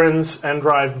sirens and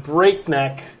drive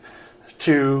breakneck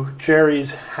to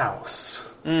Jerry's house.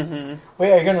 Mm-hmm.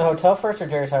 Wait, are you going to the hotel first or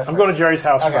Jerry's house I'm going to Jerry's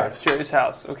house first. Jerry's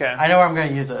house, okay. I know where I'm going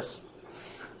to use this.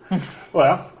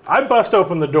 Well, I bust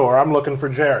open the door. I'm looking for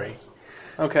Jerry.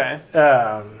 Okay.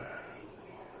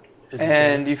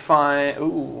 And you find...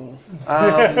 Ooh.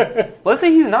 Let's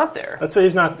say he's not there. Let's say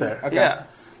he's not there. Okay. Yeah.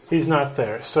 He's not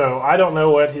there. So I don't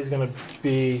know what he's going to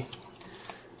be...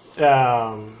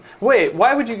 Wait,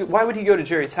 why would he go to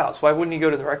Jerry's house? Why wouldn't he go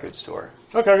to the record store?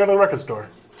 Okay, I go to the record store.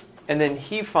 And then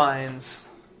he finds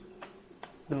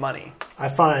the money. I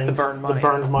find the burned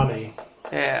money.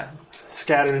 Yeah.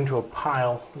 Scattered into a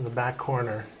pile in the back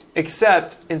corner.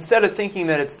 Except, instead of thinking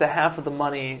that it's the half of the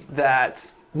money that...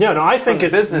 No, I think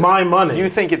it's business, my money. You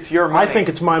think it's your money. I think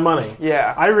it's my money.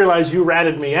 Yeah. I realize you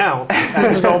ratted me out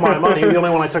and stole my money. You're the only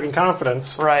one I took in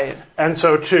confidence. Right. And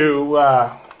so to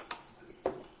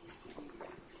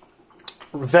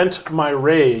vent my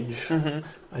rage,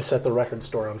 I set the record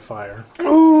store on fire.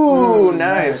 Ooh,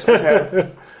 nice.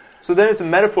 Okay. So then it's a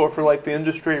metaphor for like the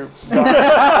industry. So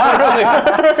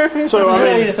it's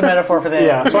really just a metaphor for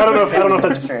the So I don't know if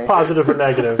that's positive or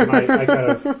negative. And I kind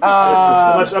of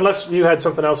unless you had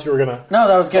something else you were gonna. No,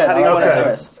 that was good. I like that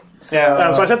twist. So,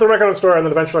 yeah. So I set the record on the store, and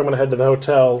then eventually I'm going to head to the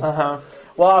hotel.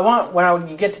 Well, I want when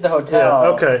you get to the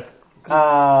hotel.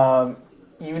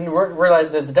 You realize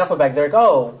that the duffel bag. They're like,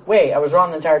 oh wait, I was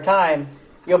wrong the entire time.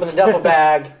 You open the duffel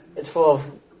bag. It's full of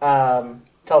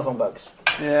telephone books.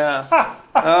 Yeah.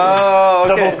 Oh,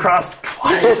 okay. Double crossed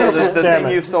twice. So the thing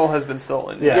you stole has been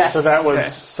stolen. Yeah. Yes. So that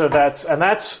was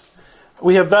that's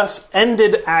we have thus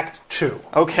ended Act 2.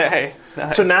 Okay.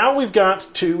 Nice. So now we've got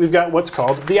what's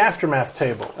called the aftermath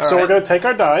table. All so right. we're going to take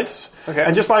our dice,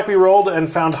 and just like we rolled and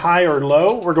found high or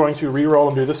low, we're going to re-roll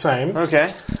and do the same. Okay.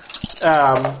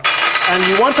 And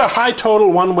you want a high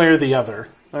total one way or the other.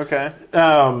 Okay.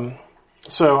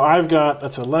 So I've got,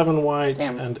 that's 11 white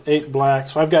and 8 black.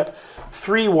 So I've got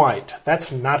 3 white.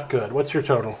 That's not good. What's your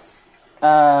total? Do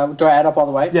I add up all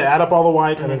the white? Yeah, add up all the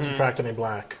white and then subtract any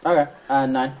black. Okay.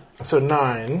 9. So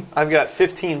 9. I've got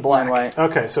 15 black. 9 white.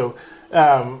 Okay, so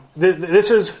this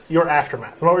is your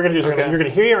aftermath. And what we're going to do is you're going to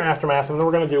hear your aftermath, and then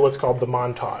we're going to do what's called the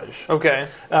montage. Okay.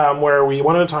 Where we,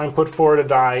 one at a time, put forward a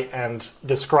die and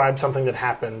describe something that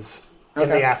happens in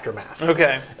the aftermath.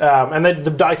 Okay. And the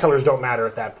die colors don't matter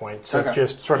at that point, so it's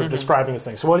just sort of describing this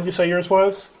thing. So what did you say yours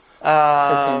was?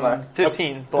 15 black.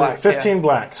 15 black. 15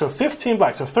 black. So 15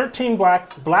 black. So 13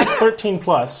 black, 13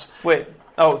 plus. Wait.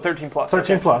 Oh, 13 plus.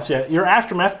 13 okay. plus, yeah. Your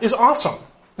aftermath is awesome.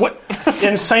 What?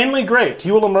 Insanely great.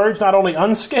 You will emerge not only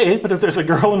unscathed, but if there's a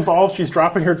girl involved, she's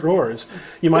dropping her drawers.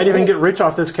 You might even get rich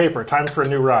off this caper. Time for a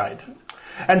new ride.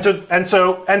 And so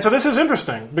this is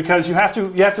interesting because you have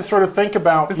to sort of think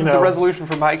about this is the resolution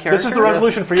for my character. This is the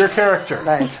resolution for your character.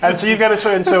 Nice. And so you've got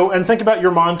to and think about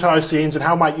your montage scenes and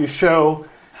how might you show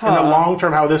in the long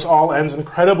term how this all ends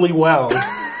incredibly well.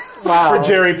 Wow. For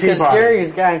Jerry Peabody. Because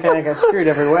Jerry's kind of got screwed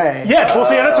every way. Yes, well,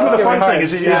 see, that's some of the fun thing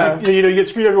is you get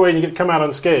screwed every way and you come out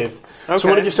unscathed. Okay. So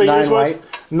what did you say yours was?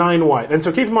 9 white. And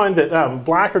so keep in mind that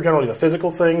black are generally the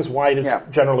physical things. White is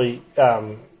generally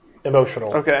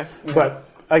emotional. Okay. But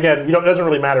again, it doesn't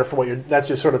really matter for what you're. That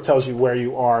just sort of tells you where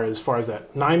you are as far as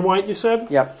that. 9 white, you said?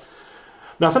 Yep.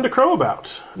 Nothing to crow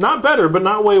about. Not better, but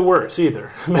not way worse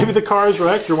either. Maybe the car is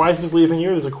wrecked, your wife is leaving you,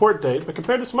 there's a court date, but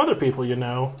compared to some other people you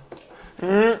know.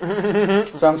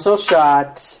 So I'm still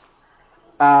shot.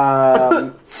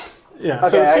 Yeah.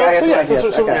 Okay,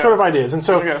 so sort of ideas, and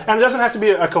and it doesn't have to be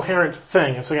a coherent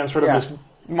thing. It's again sort of just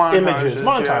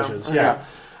montages. Yeah.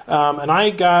 And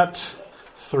I got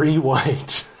 3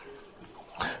 white.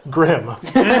 Grim.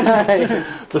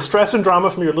 The stress and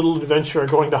drama from your little adventure are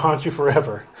going to haunt you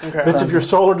forever. Okay. Bits of your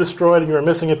soul are destroyed, and you are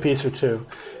missing a piece or two.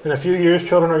 In a few years,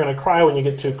 children are going to cry when you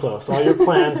get too close. All your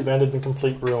plans have ended in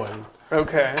complete ruin.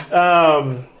 Okay.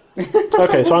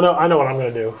 Okay, so I know what I'm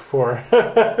going to do for.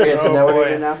 Okay, so now what do we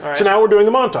do now? Right. So now we're doing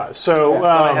the montage. So,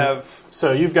 I have.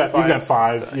 So you've got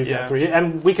 5. You've got 3,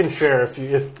 and we can share if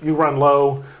you run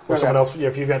low or someone else.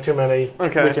 If you've got too many,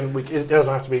 it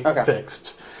doesn't have to be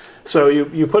fixed. So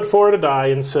you put forward a die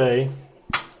and say,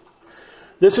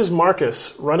 "This is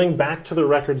Marcus running back to the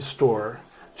record store,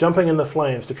 jumping in the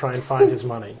flames to try and find his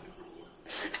money."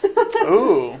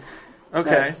 Ooh.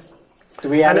 Okay. Nice. Do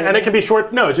we add and it can be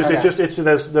short. No,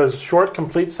 it's those short,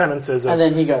 complete sentences. Of, and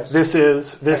then he goes. This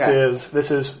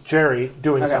is Jerry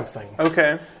doing something.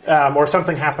 Okay. Or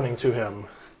something happening to him.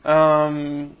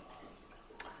 And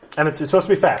it's supposed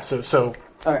to be fast. So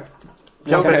okay.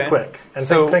 Jump in quick and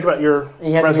think about your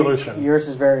resolution. Yours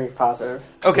is very positive.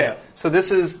 Okay. Yeah. So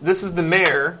this is the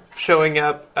mayor showing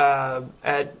up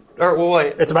at. Or well,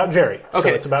 wait. It's about Jerry. Okay.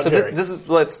 So it's about Jerry. This is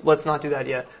let's not do that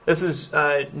yet. This is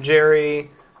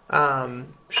Jerry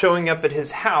showing up at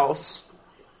his house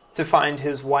to find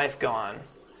his wife gone,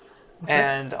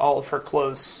 and all of her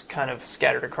clothes kind of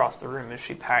scattered across the room as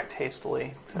she packed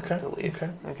hastily to leave.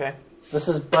 Okay. This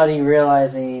is Buddy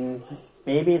realizing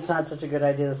maybe it's not such a good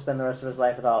idea to spend the rest of his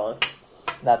life with Olive.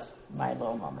 That's my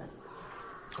little moment.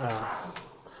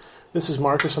 This is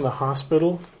Marcus in the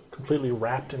hospital, completely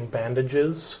wrapped in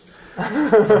bandages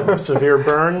from severe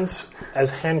burns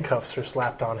as handcuffs are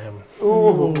slapped on him.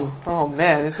 Ooh. Oh,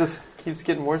 man. It just keeps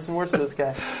getting worse and worse for this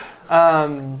guy.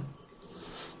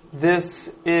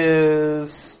 This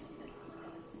is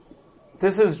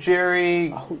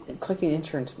Jerry... Oh, collecting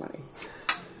insurance money.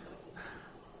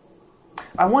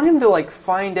 I want him to, like,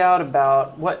 find out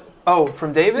about what... Oh,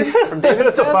 from David? From David?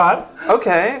 That's a thought.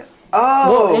 Okay.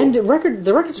 Oh. Well, and the record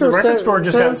store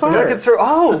just got fire. Record store.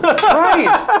 Oh,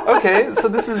 right. Okay, so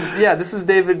this is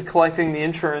David collecting the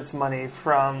insurance money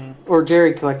from... Or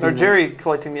Jerry collecting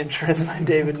collecting the insurance money.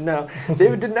 David, no.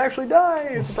 David didn't actually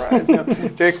die. Surprise. No.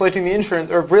 Jerry collecting the insurance,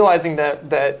 or realizing that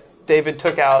David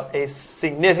took out a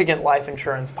significant life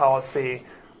insurance policy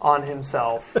on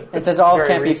himself. And since Olive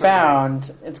can't be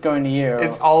found, it's going to you.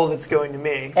 All of it's going to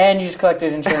me. And you just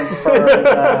collected insurance for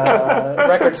the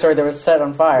record store that was set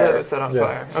on fire. Yeah, it was set on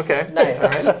fire. Okay. Nice.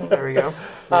 All right. There we go.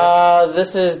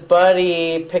 This is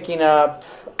Buddy picking up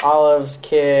Olive's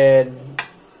kid,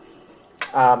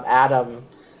 Adam.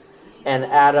 And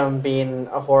Adam, being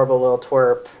a horrible little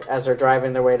twerp, as they're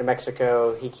driving their way to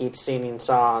Mexico, he keeps singing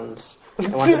songs. I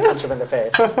want to punch him in the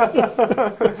face.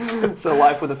 So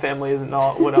life with a family isn't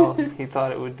what he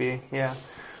thought it would be. Yeah.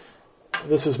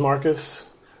 This is Marcus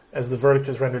as the verdict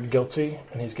is rendered guilty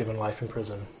and he's given life in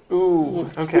prison. Ooh.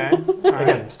 Okay. All right.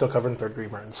 Again, still covered in third-degree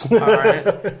burns. All right.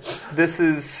 This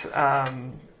is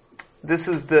the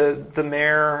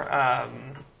mayor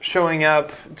showing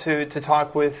up to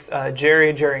talk with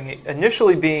Jerry. Jerry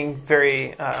initially being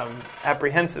very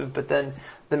apprehensive, but then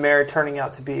the mayor turning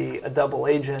out to be a double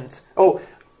agent. Oh,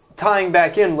 tying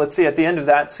back in, let's see, at the end of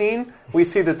that scene, we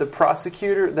see that the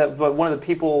prosecutor, that one of the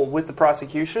people with the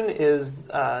prosecution is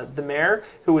the mayor,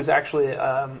 who was actually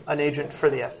an agent for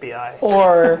the FBI.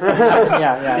 Or,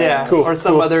 Cool, or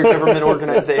some other government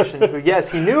organization who, yes,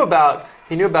 he knew about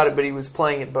it, but he was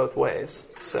playing it both ways.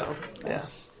 So,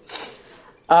 yes.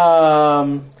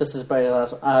 This is Buddy.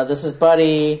 This is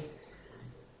Buddy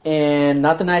in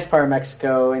not the nice part of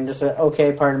Mexico, in just an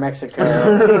okay part of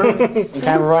Mexico, in kind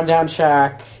of a rundown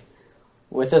shack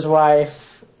with his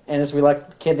wife and his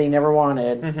reluctant kid that he never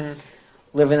wanted,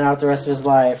 living out the rest of his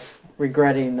life,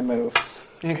 regretting the move.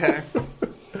 Okay.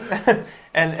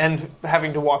 and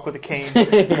having to walk with a cane.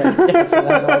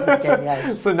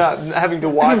 So not having to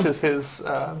watch as his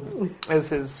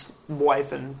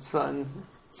wife and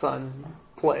son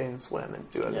play and swim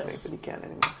and do other things that he can't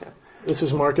anymore. Yeah. This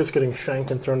is Marcus getting shanked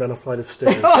and thrown down a flight of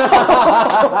stairs.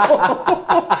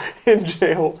 In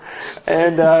jail.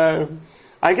 And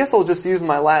I guess I'll just use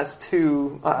my last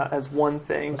two as one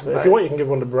thing. If you want, you can give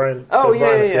one to Brian. Oh,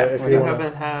 Brian if you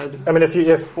haven't had... I mean, if you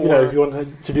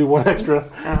want to do one extra.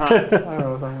 I don't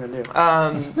know what I'm going to do.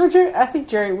 No, Jerry, I think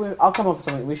Jerry... I'll come up with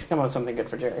something. We should come up with something good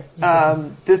for Jerry.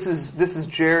 This is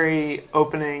Jerry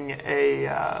opening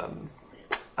a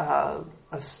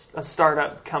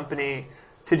startup company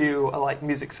to do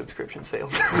music subscription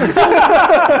sales.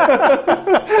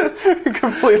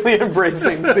 Completely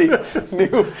embracing the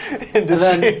new industry.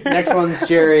 And then next one's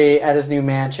Jerry at his new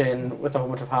mansion with a whole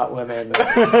bunch of hot women.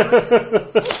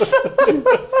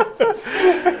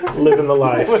 Living the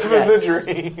life. Living the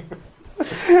dream.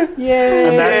 Yay!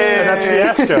 And that's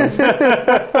Fiasco.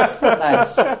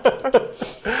 Nice.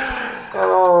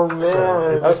 Oh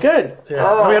man, that was good. Yeah.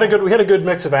 Oh. We had a good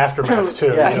mix of aftermaths too.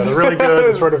 Yes. The really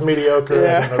good, the sort of mediocre,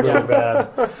 and the really bad.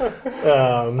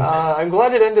 I'm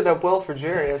glad it ended up well for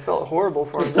Jerry. I felt horrible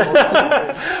for him.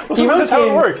 Well, sometimes that's how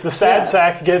it works. The sad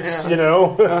sack gets, and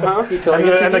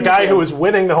the guy who was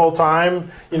winning the whole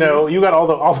time, you got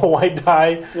all the white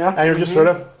die, and you're just sort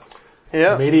of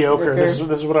mediocre. This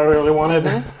is what I really wanted.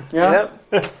 Yep.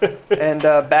 And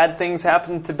bad things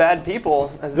happen to bad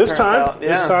people, as it turns out.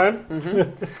 This time. Mm-hmm.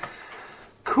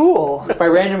 Cool. By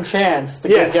random chance, the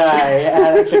good guy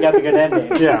actually got the good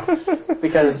ending. Yeah.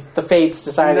 Because the fates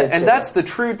decided and that's the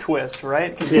true twist,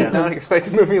 right? Because you don't expect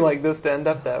a movie like this to end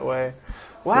up that way.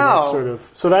 Wow.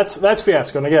 So that's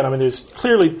Fiasco. And again, I mean, there's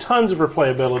clearly tons of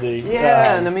replayability.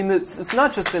 Yeah, and I mean, it's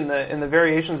not just in the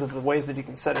variations of the ways that you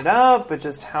can set it up, but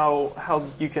just how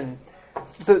you can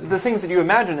the things that you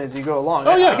imagine as you go along.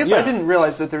 I guess I didn't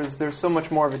realize that there's so much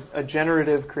more of a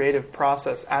generative, creative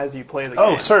process as you play the game.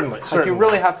 Oh, certainly. You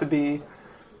really have to be.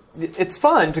 It's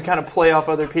fun to kind of play off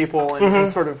other people and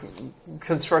sort of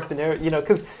construct the narrative,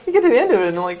 because you get to the end of it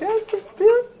and you're like,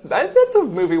 that's a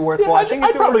movie worth watching.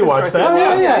 I'd probably watch that.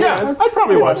 I'd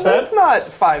probably watch that. It's not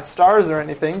 5 stars or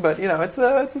anything, but it's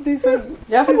a decent.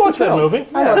 I'd watch that movie.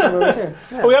 I watch the movie too.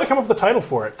 Well, we got to come up with a title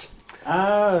for it.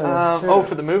 Oh,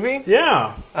 for the movie?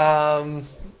 Yeah.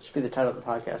 Should be the title of the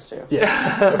podcast, too.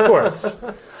 Yes, of course.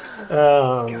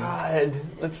 God,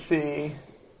 let's see.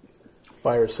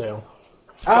 Fire sale.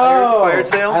 Fire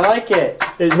sale? I like it.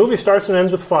 The movie starts and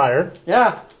ends with fire.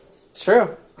 Yeah, it's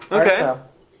true. Fire Okay. sale.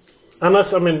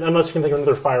 Unless you can think of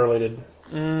another fire-related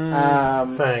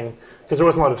thing. Because there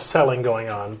wasn't a lot of selling going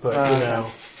on, but,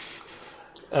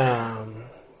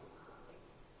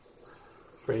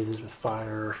 phrases with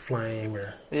fire or flame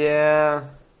or... Yeah.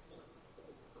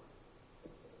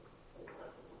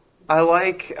 I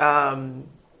like,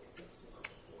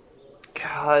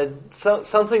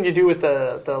 something to do with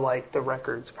the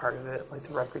records part of it, like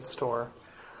the record store.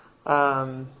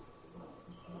 I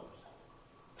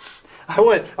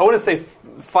want to say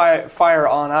fire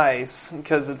on ice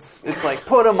because it's like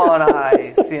put them on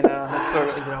ice, that's sort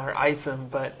of or ice them,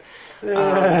 but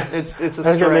it's a stretch.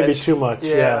 I think it may be too much.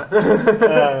 Yeah.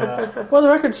 Well, the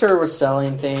record store was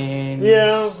selling things.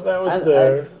 Yeah, that was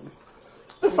there.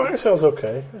 The fire sale's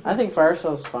okay. I think fire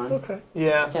sale's fine. Okay.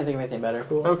 Yeah. I can't think of anything better.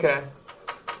 Cool. Okay.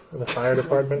 The fire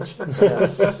department.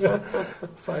 Yes.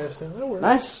 Fire sale. That works.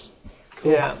 Nice.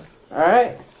 Cool. Yeah. All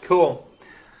right. Cool.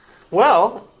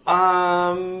 Well,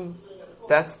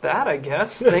 that's that, I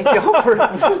guess. Thank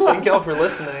y'all for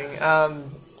listening.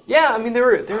 Yeah, I mean there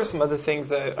were some other things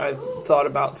that I thought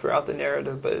about throughout the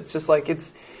narrative, but it's just like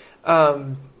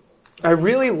I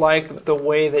really like the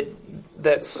way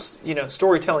that's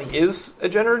storytelling is a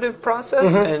generative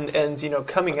process, and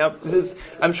coming up this.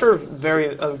 I'm sure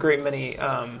a great many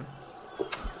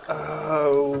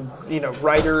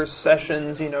writers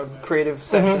sessions, creative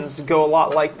sessions go a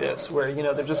lot like this, where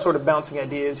they're just sort of bouncing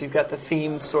ideas. You've got the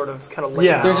themes sort of kind of laid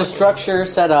out. There's a structure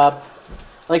set up.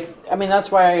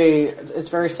 That's why it's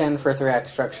very standard for a 3-act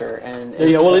structure. And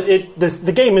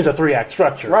the game is a 3-act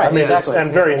structure, right? I mean, exactly,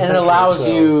 and very intentional. And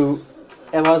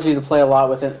it allows you to play a lot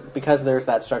with it because there's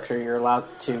that structure. You're allowed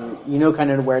to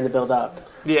kind of where to build up.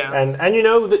 Yeah, and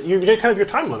that you get kind of your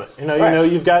time limit.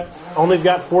 You've only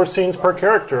got 4 scenes per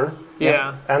character.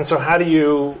 Yeah, and so how do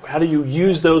you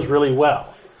use those really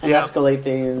well and escalate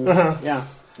things? Yeah,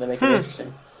 that make it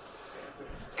interesting.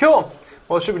 Cool.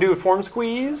 Well, should we do a form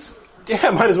squeeze?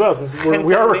 Yeah, might as well, since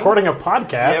we are recording a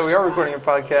podcast. Yeah, we are recording a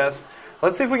podcast.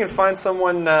 Let's see if we can find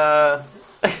someone. Let's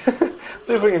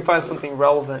see if we can find something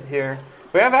relevant here.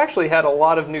 We have actually had a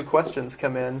lot of new questions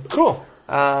come in. Cool.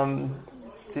 I'm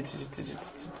trying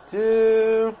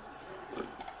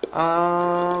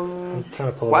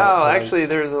to pull wow, actually,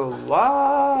 there's a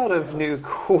lot of new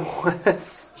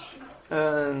questions.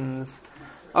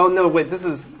 Oh no! Wait, this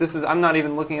is. I'm not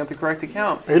even looking at the correct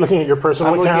account. Are you looking at your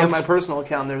personal account? I'm looking at my personal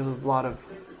account. There's a lot of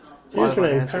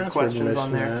unanswered questions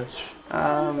on there.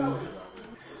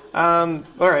 All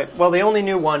right. Well, the only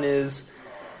new one is,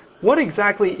 what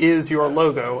exactly is your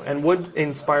logo, and what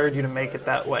inspired you to make it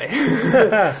that way?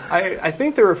 I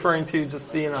think they're referring to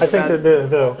just I think that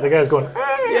the guy's going.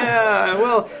 Yeah.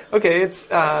 Well, okay.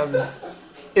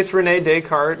 It's Rene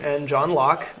Descartes and John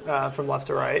Locke from left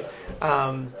to right.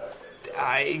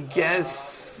 I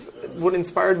guess what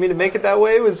inspired me to make it that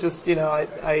way was just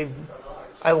I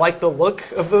like the look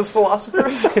of those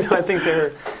philosophers. I think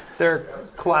they're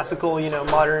classical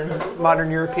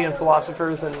modern European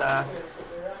philosophers, and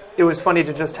it was funny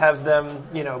to just have them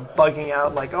bugging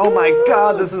out like, oh my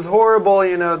God, this is horrible,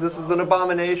 this is an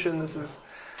abomination, this is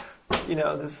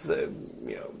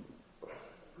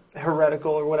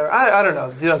heretical or whatever. I don't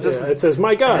know. It says,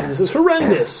 my God, this is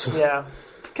horrendous. Yeah.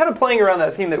 Kind of playing around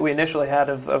that theme that we initially had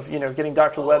of getting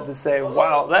Dr. Webb to say,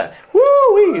 wow,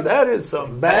 that is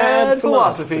some bad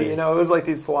philosophy. It was like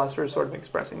these philosophers sort of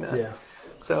expressing that. Yeah.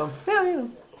 So,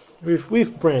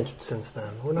 We've branched since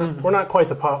then. We're not quite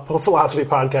the philosophy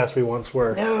podcast we once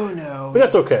were. No. But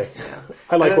that's okay. Yeah.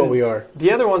 I like what we are.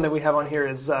 The other one that we have on here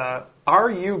is,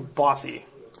 are you bossy?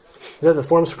 Is that the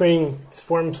form spring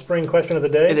question of the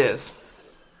day? It is.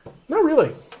 Not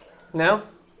really. No?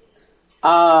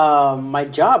 My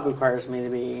job requires me to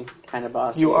be kind of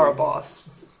bossy. You are a boss.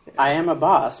 I am a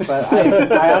boss, but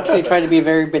I actually try to be a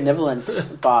very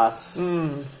benevolent boss.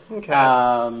 Okay.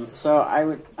 So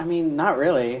not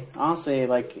really. Honestly,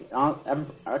 I'm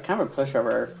kind of a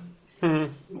pushover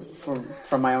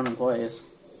from my own employees.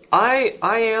 I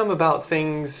am about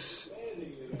things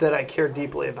that I care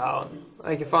deeply about.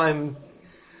 Like if I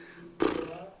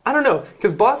don't know,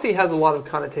 because bossy has a lot of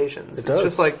connotations. It does. It's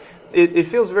just like it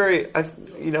feels very,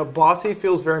 bossy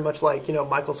feels very much like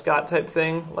Michael Scott type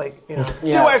thing. Like do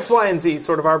X, Y, and Z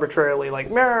sort of arbitrarily, like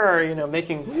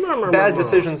making bad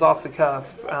decisions off the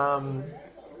cuff. I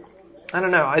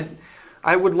don't know.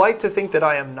 I would like to think that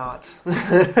I am not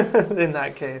in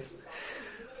that case.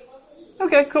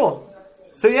 Okay, cool.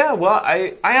 So yeah, well,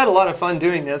 I had a lot of fun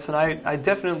doing this, and I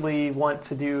definitely want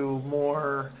to do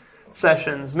more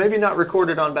sessions. Maybe not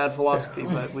recorded on Bad Philosophy,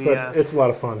 but it's a lot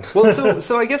of fun. Well,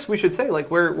 so I guess we should say, like,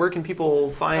 where can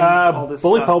people find all this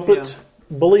Bully stuff? Pulpit,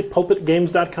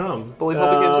 BullyPulpitGames.com. Bully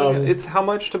Pulpit Games. It's how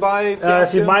much to buy?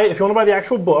 Fiasco? If you want to buy the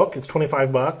actual book, it's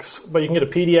 $25, but you can get a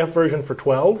PDF version for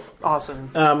 $12. Awesome.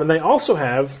 And they also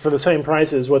have, for the same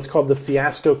prices, what's called the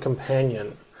Fiasco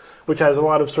Companion, which has a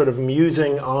lot of sort of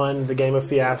musing on the game of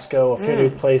Fiasco, a few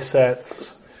new play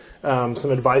sets,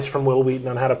 some advice from Will Wheaton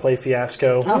on how to play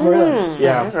Fiasco. Oh, really?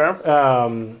 Yeah.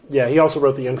 Okay. He also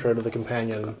wrote the intro to the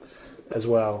companion as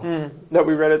well. That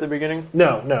we read at the beginning?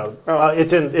 No. Oh.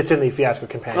 It's in the Fiasco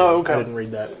Companion. Oh, okay. I didn't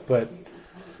read that, but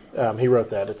he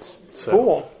wrote that. It's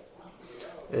cool.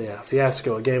 Yeah,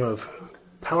 Fiasco, a game of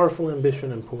powerful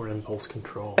ambition and poor impulse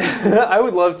control. I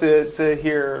would love to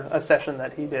hear a session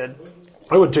that he did.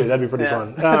 I would too. That'd be pretty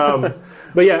fun.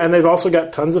 But yeah, and they've also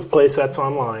got tons of play sets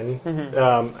online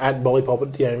at Bully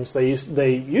Pulpit Games.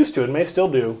 They used to and may still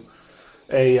do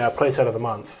a play set of the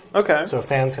month. Okay. So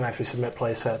fans can actually submit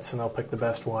play sets and they'll pick the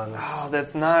best ones. Oh,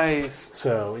 that's nice.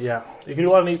 So yeah, you can do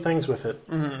a lot of neat things with it.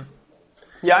 Mm-hmm.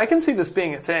 Yeah, I can see this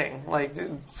being a thing, like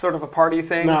sort of a party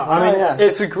thing. No, I mean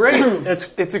it's a great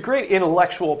it's a great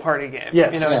intellectual party game.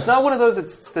 Yes. It's not one of those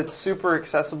that's super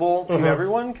accessible to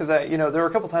everyone, because there were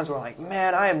a couple times where I'm like,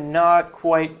 man, I am not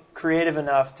quite creative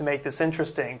enough to make this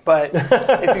interesting. But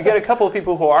if you get a couple of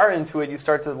people who are into it, you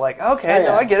start to like, okay,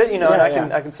 I get it,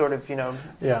 and I can sort of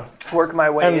work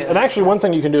my way in. And actually, one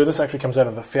thing you can do, this actually comes out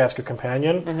of the Fiasco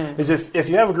Companion, is if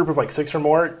you have a group of like 6 or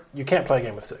more, you can't play a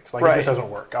game with 6. Like it just doesn't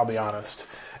work. I'll be honest.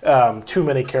 Too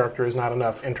many characters, not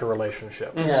enough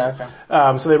interrelationships. Yeah,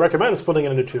 okay. So they recommend splitting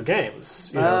it into 2 games,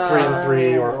 3 and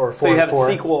 3 or 4 and 4. So you have a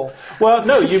sequel. Well,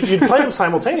 no, you'd play them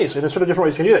simultaneously. There's sort of different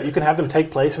ways you can do that. You can have them take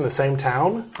place in the same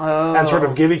town and sort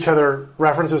of give each other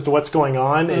references to what's going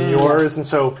on in yours, and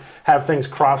so have things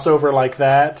cross over like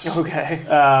that. Okay.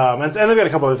 And they've got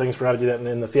a couple other things for how to do that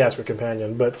in the Fiasco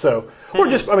Companion. But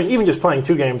even just playing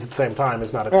 2 games at the same time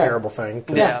is not a terrible thing.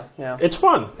 Yeah. It's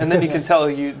fun. And then you can tell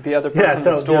the other person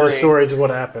the story. The stories of what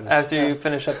happened after you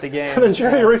finish up the game. And then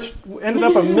Jerry Rich ended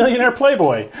up a millionaire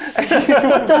playboy. What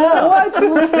the hell?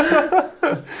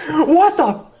 What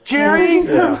the Jerry?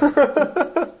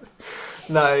 Yeah.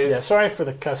 Nice. Yeah, sorry for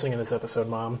the cussing in this episode,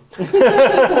 Mom.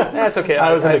 That's okay.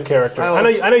 I was into character. I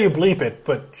know you bleep it,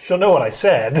 but she'll know what I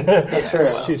said. That's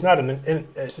true. She's not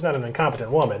an incompetent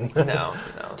woman. No.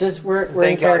 Just we're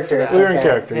in character. We were in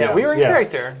character. Yeah, we were in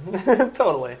character.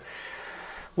 Totally.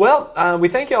 Well, we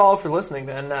thank you all for listening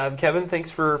then. Kevin,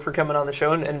 thanks for coming on the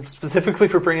show and specifically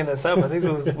for bringing this up. I think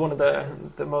this was one of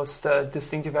the most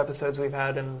distinctive episodes we've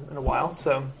had in a while.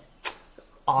 So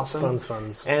awesome.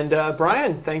 Funs. And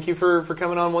Brian, thank you for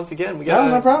coming on once again. We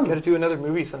no problem. Got to do another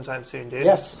movie sometime soon, dude.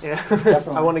 Yes. Yeah.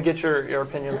 Definitely. I want to get your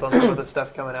opinions on some of the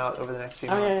stuff coming out over the next few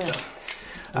months. Yeah. So.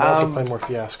 And also play more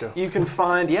Fiasco. You can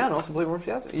find, and also play more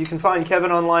Fiasco. You can find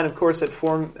Kevin online, of course, at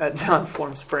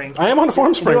Formspring. I am on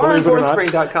Formspring, you are believe it or not.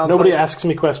 Formspring.com. Nobody asks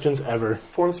me questions ever.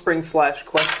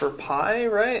 Formspring/Quest for Pi,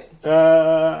 right?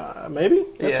 Maybe?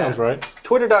 That sounds right.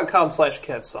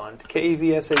 Twitter.com/Kevsond,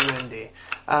 KEVSAUND.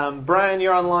 Brian,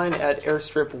 you're online at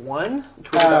Airstrip1,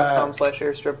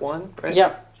 Twitter.com/Airstrip1, right?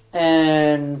 Yep.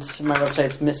 And my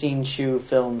website's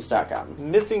missingshoefilms.com.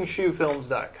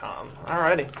 Missingshoefilms.com.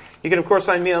 Alrighty. You can, of course,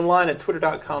 find me online at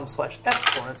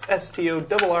twitter.com/STorrence,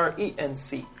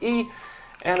 STORRENCE.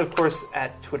 And, of course,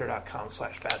 at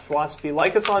twitter.com/badphilosophy.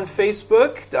 Like us on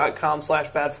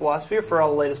Facebook.com/badphilosophy for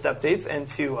all the latest updates and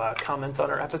to comment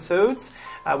on our episodes.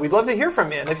 We'd love to hear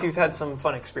from you. And if you've had some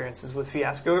fun experiences with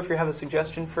Fiasco, if you have a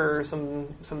suggestion for some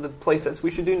of the play sets we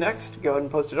should do next, go ahead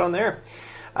and post it on there.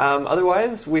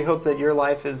 Otherwise, we hope that your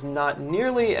life is not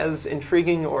nearly as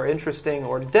intriguing or interesting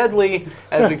or deadly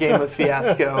as a game of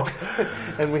Fiasco.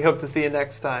 And we hope to see you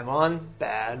next time on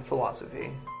Bad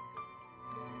Philosophy.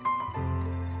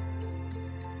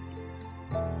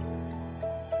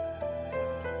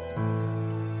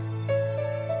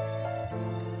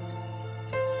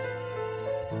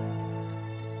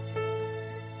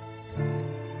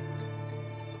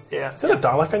 Yeah. Is that a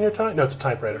Dalek on your tie? No, it's a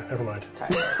typewriter. Never mind.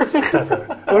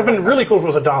 Typewriter. It would have been really cool if it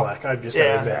was a Dalek. I just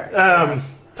got to admit.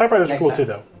 Typewriters are cool too,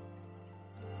 though.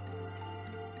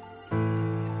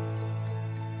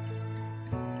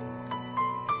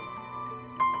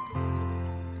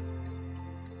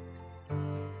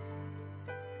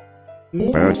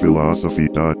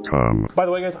 BadPhilosophy.com. By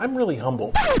the way, guys, I'm really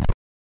humble.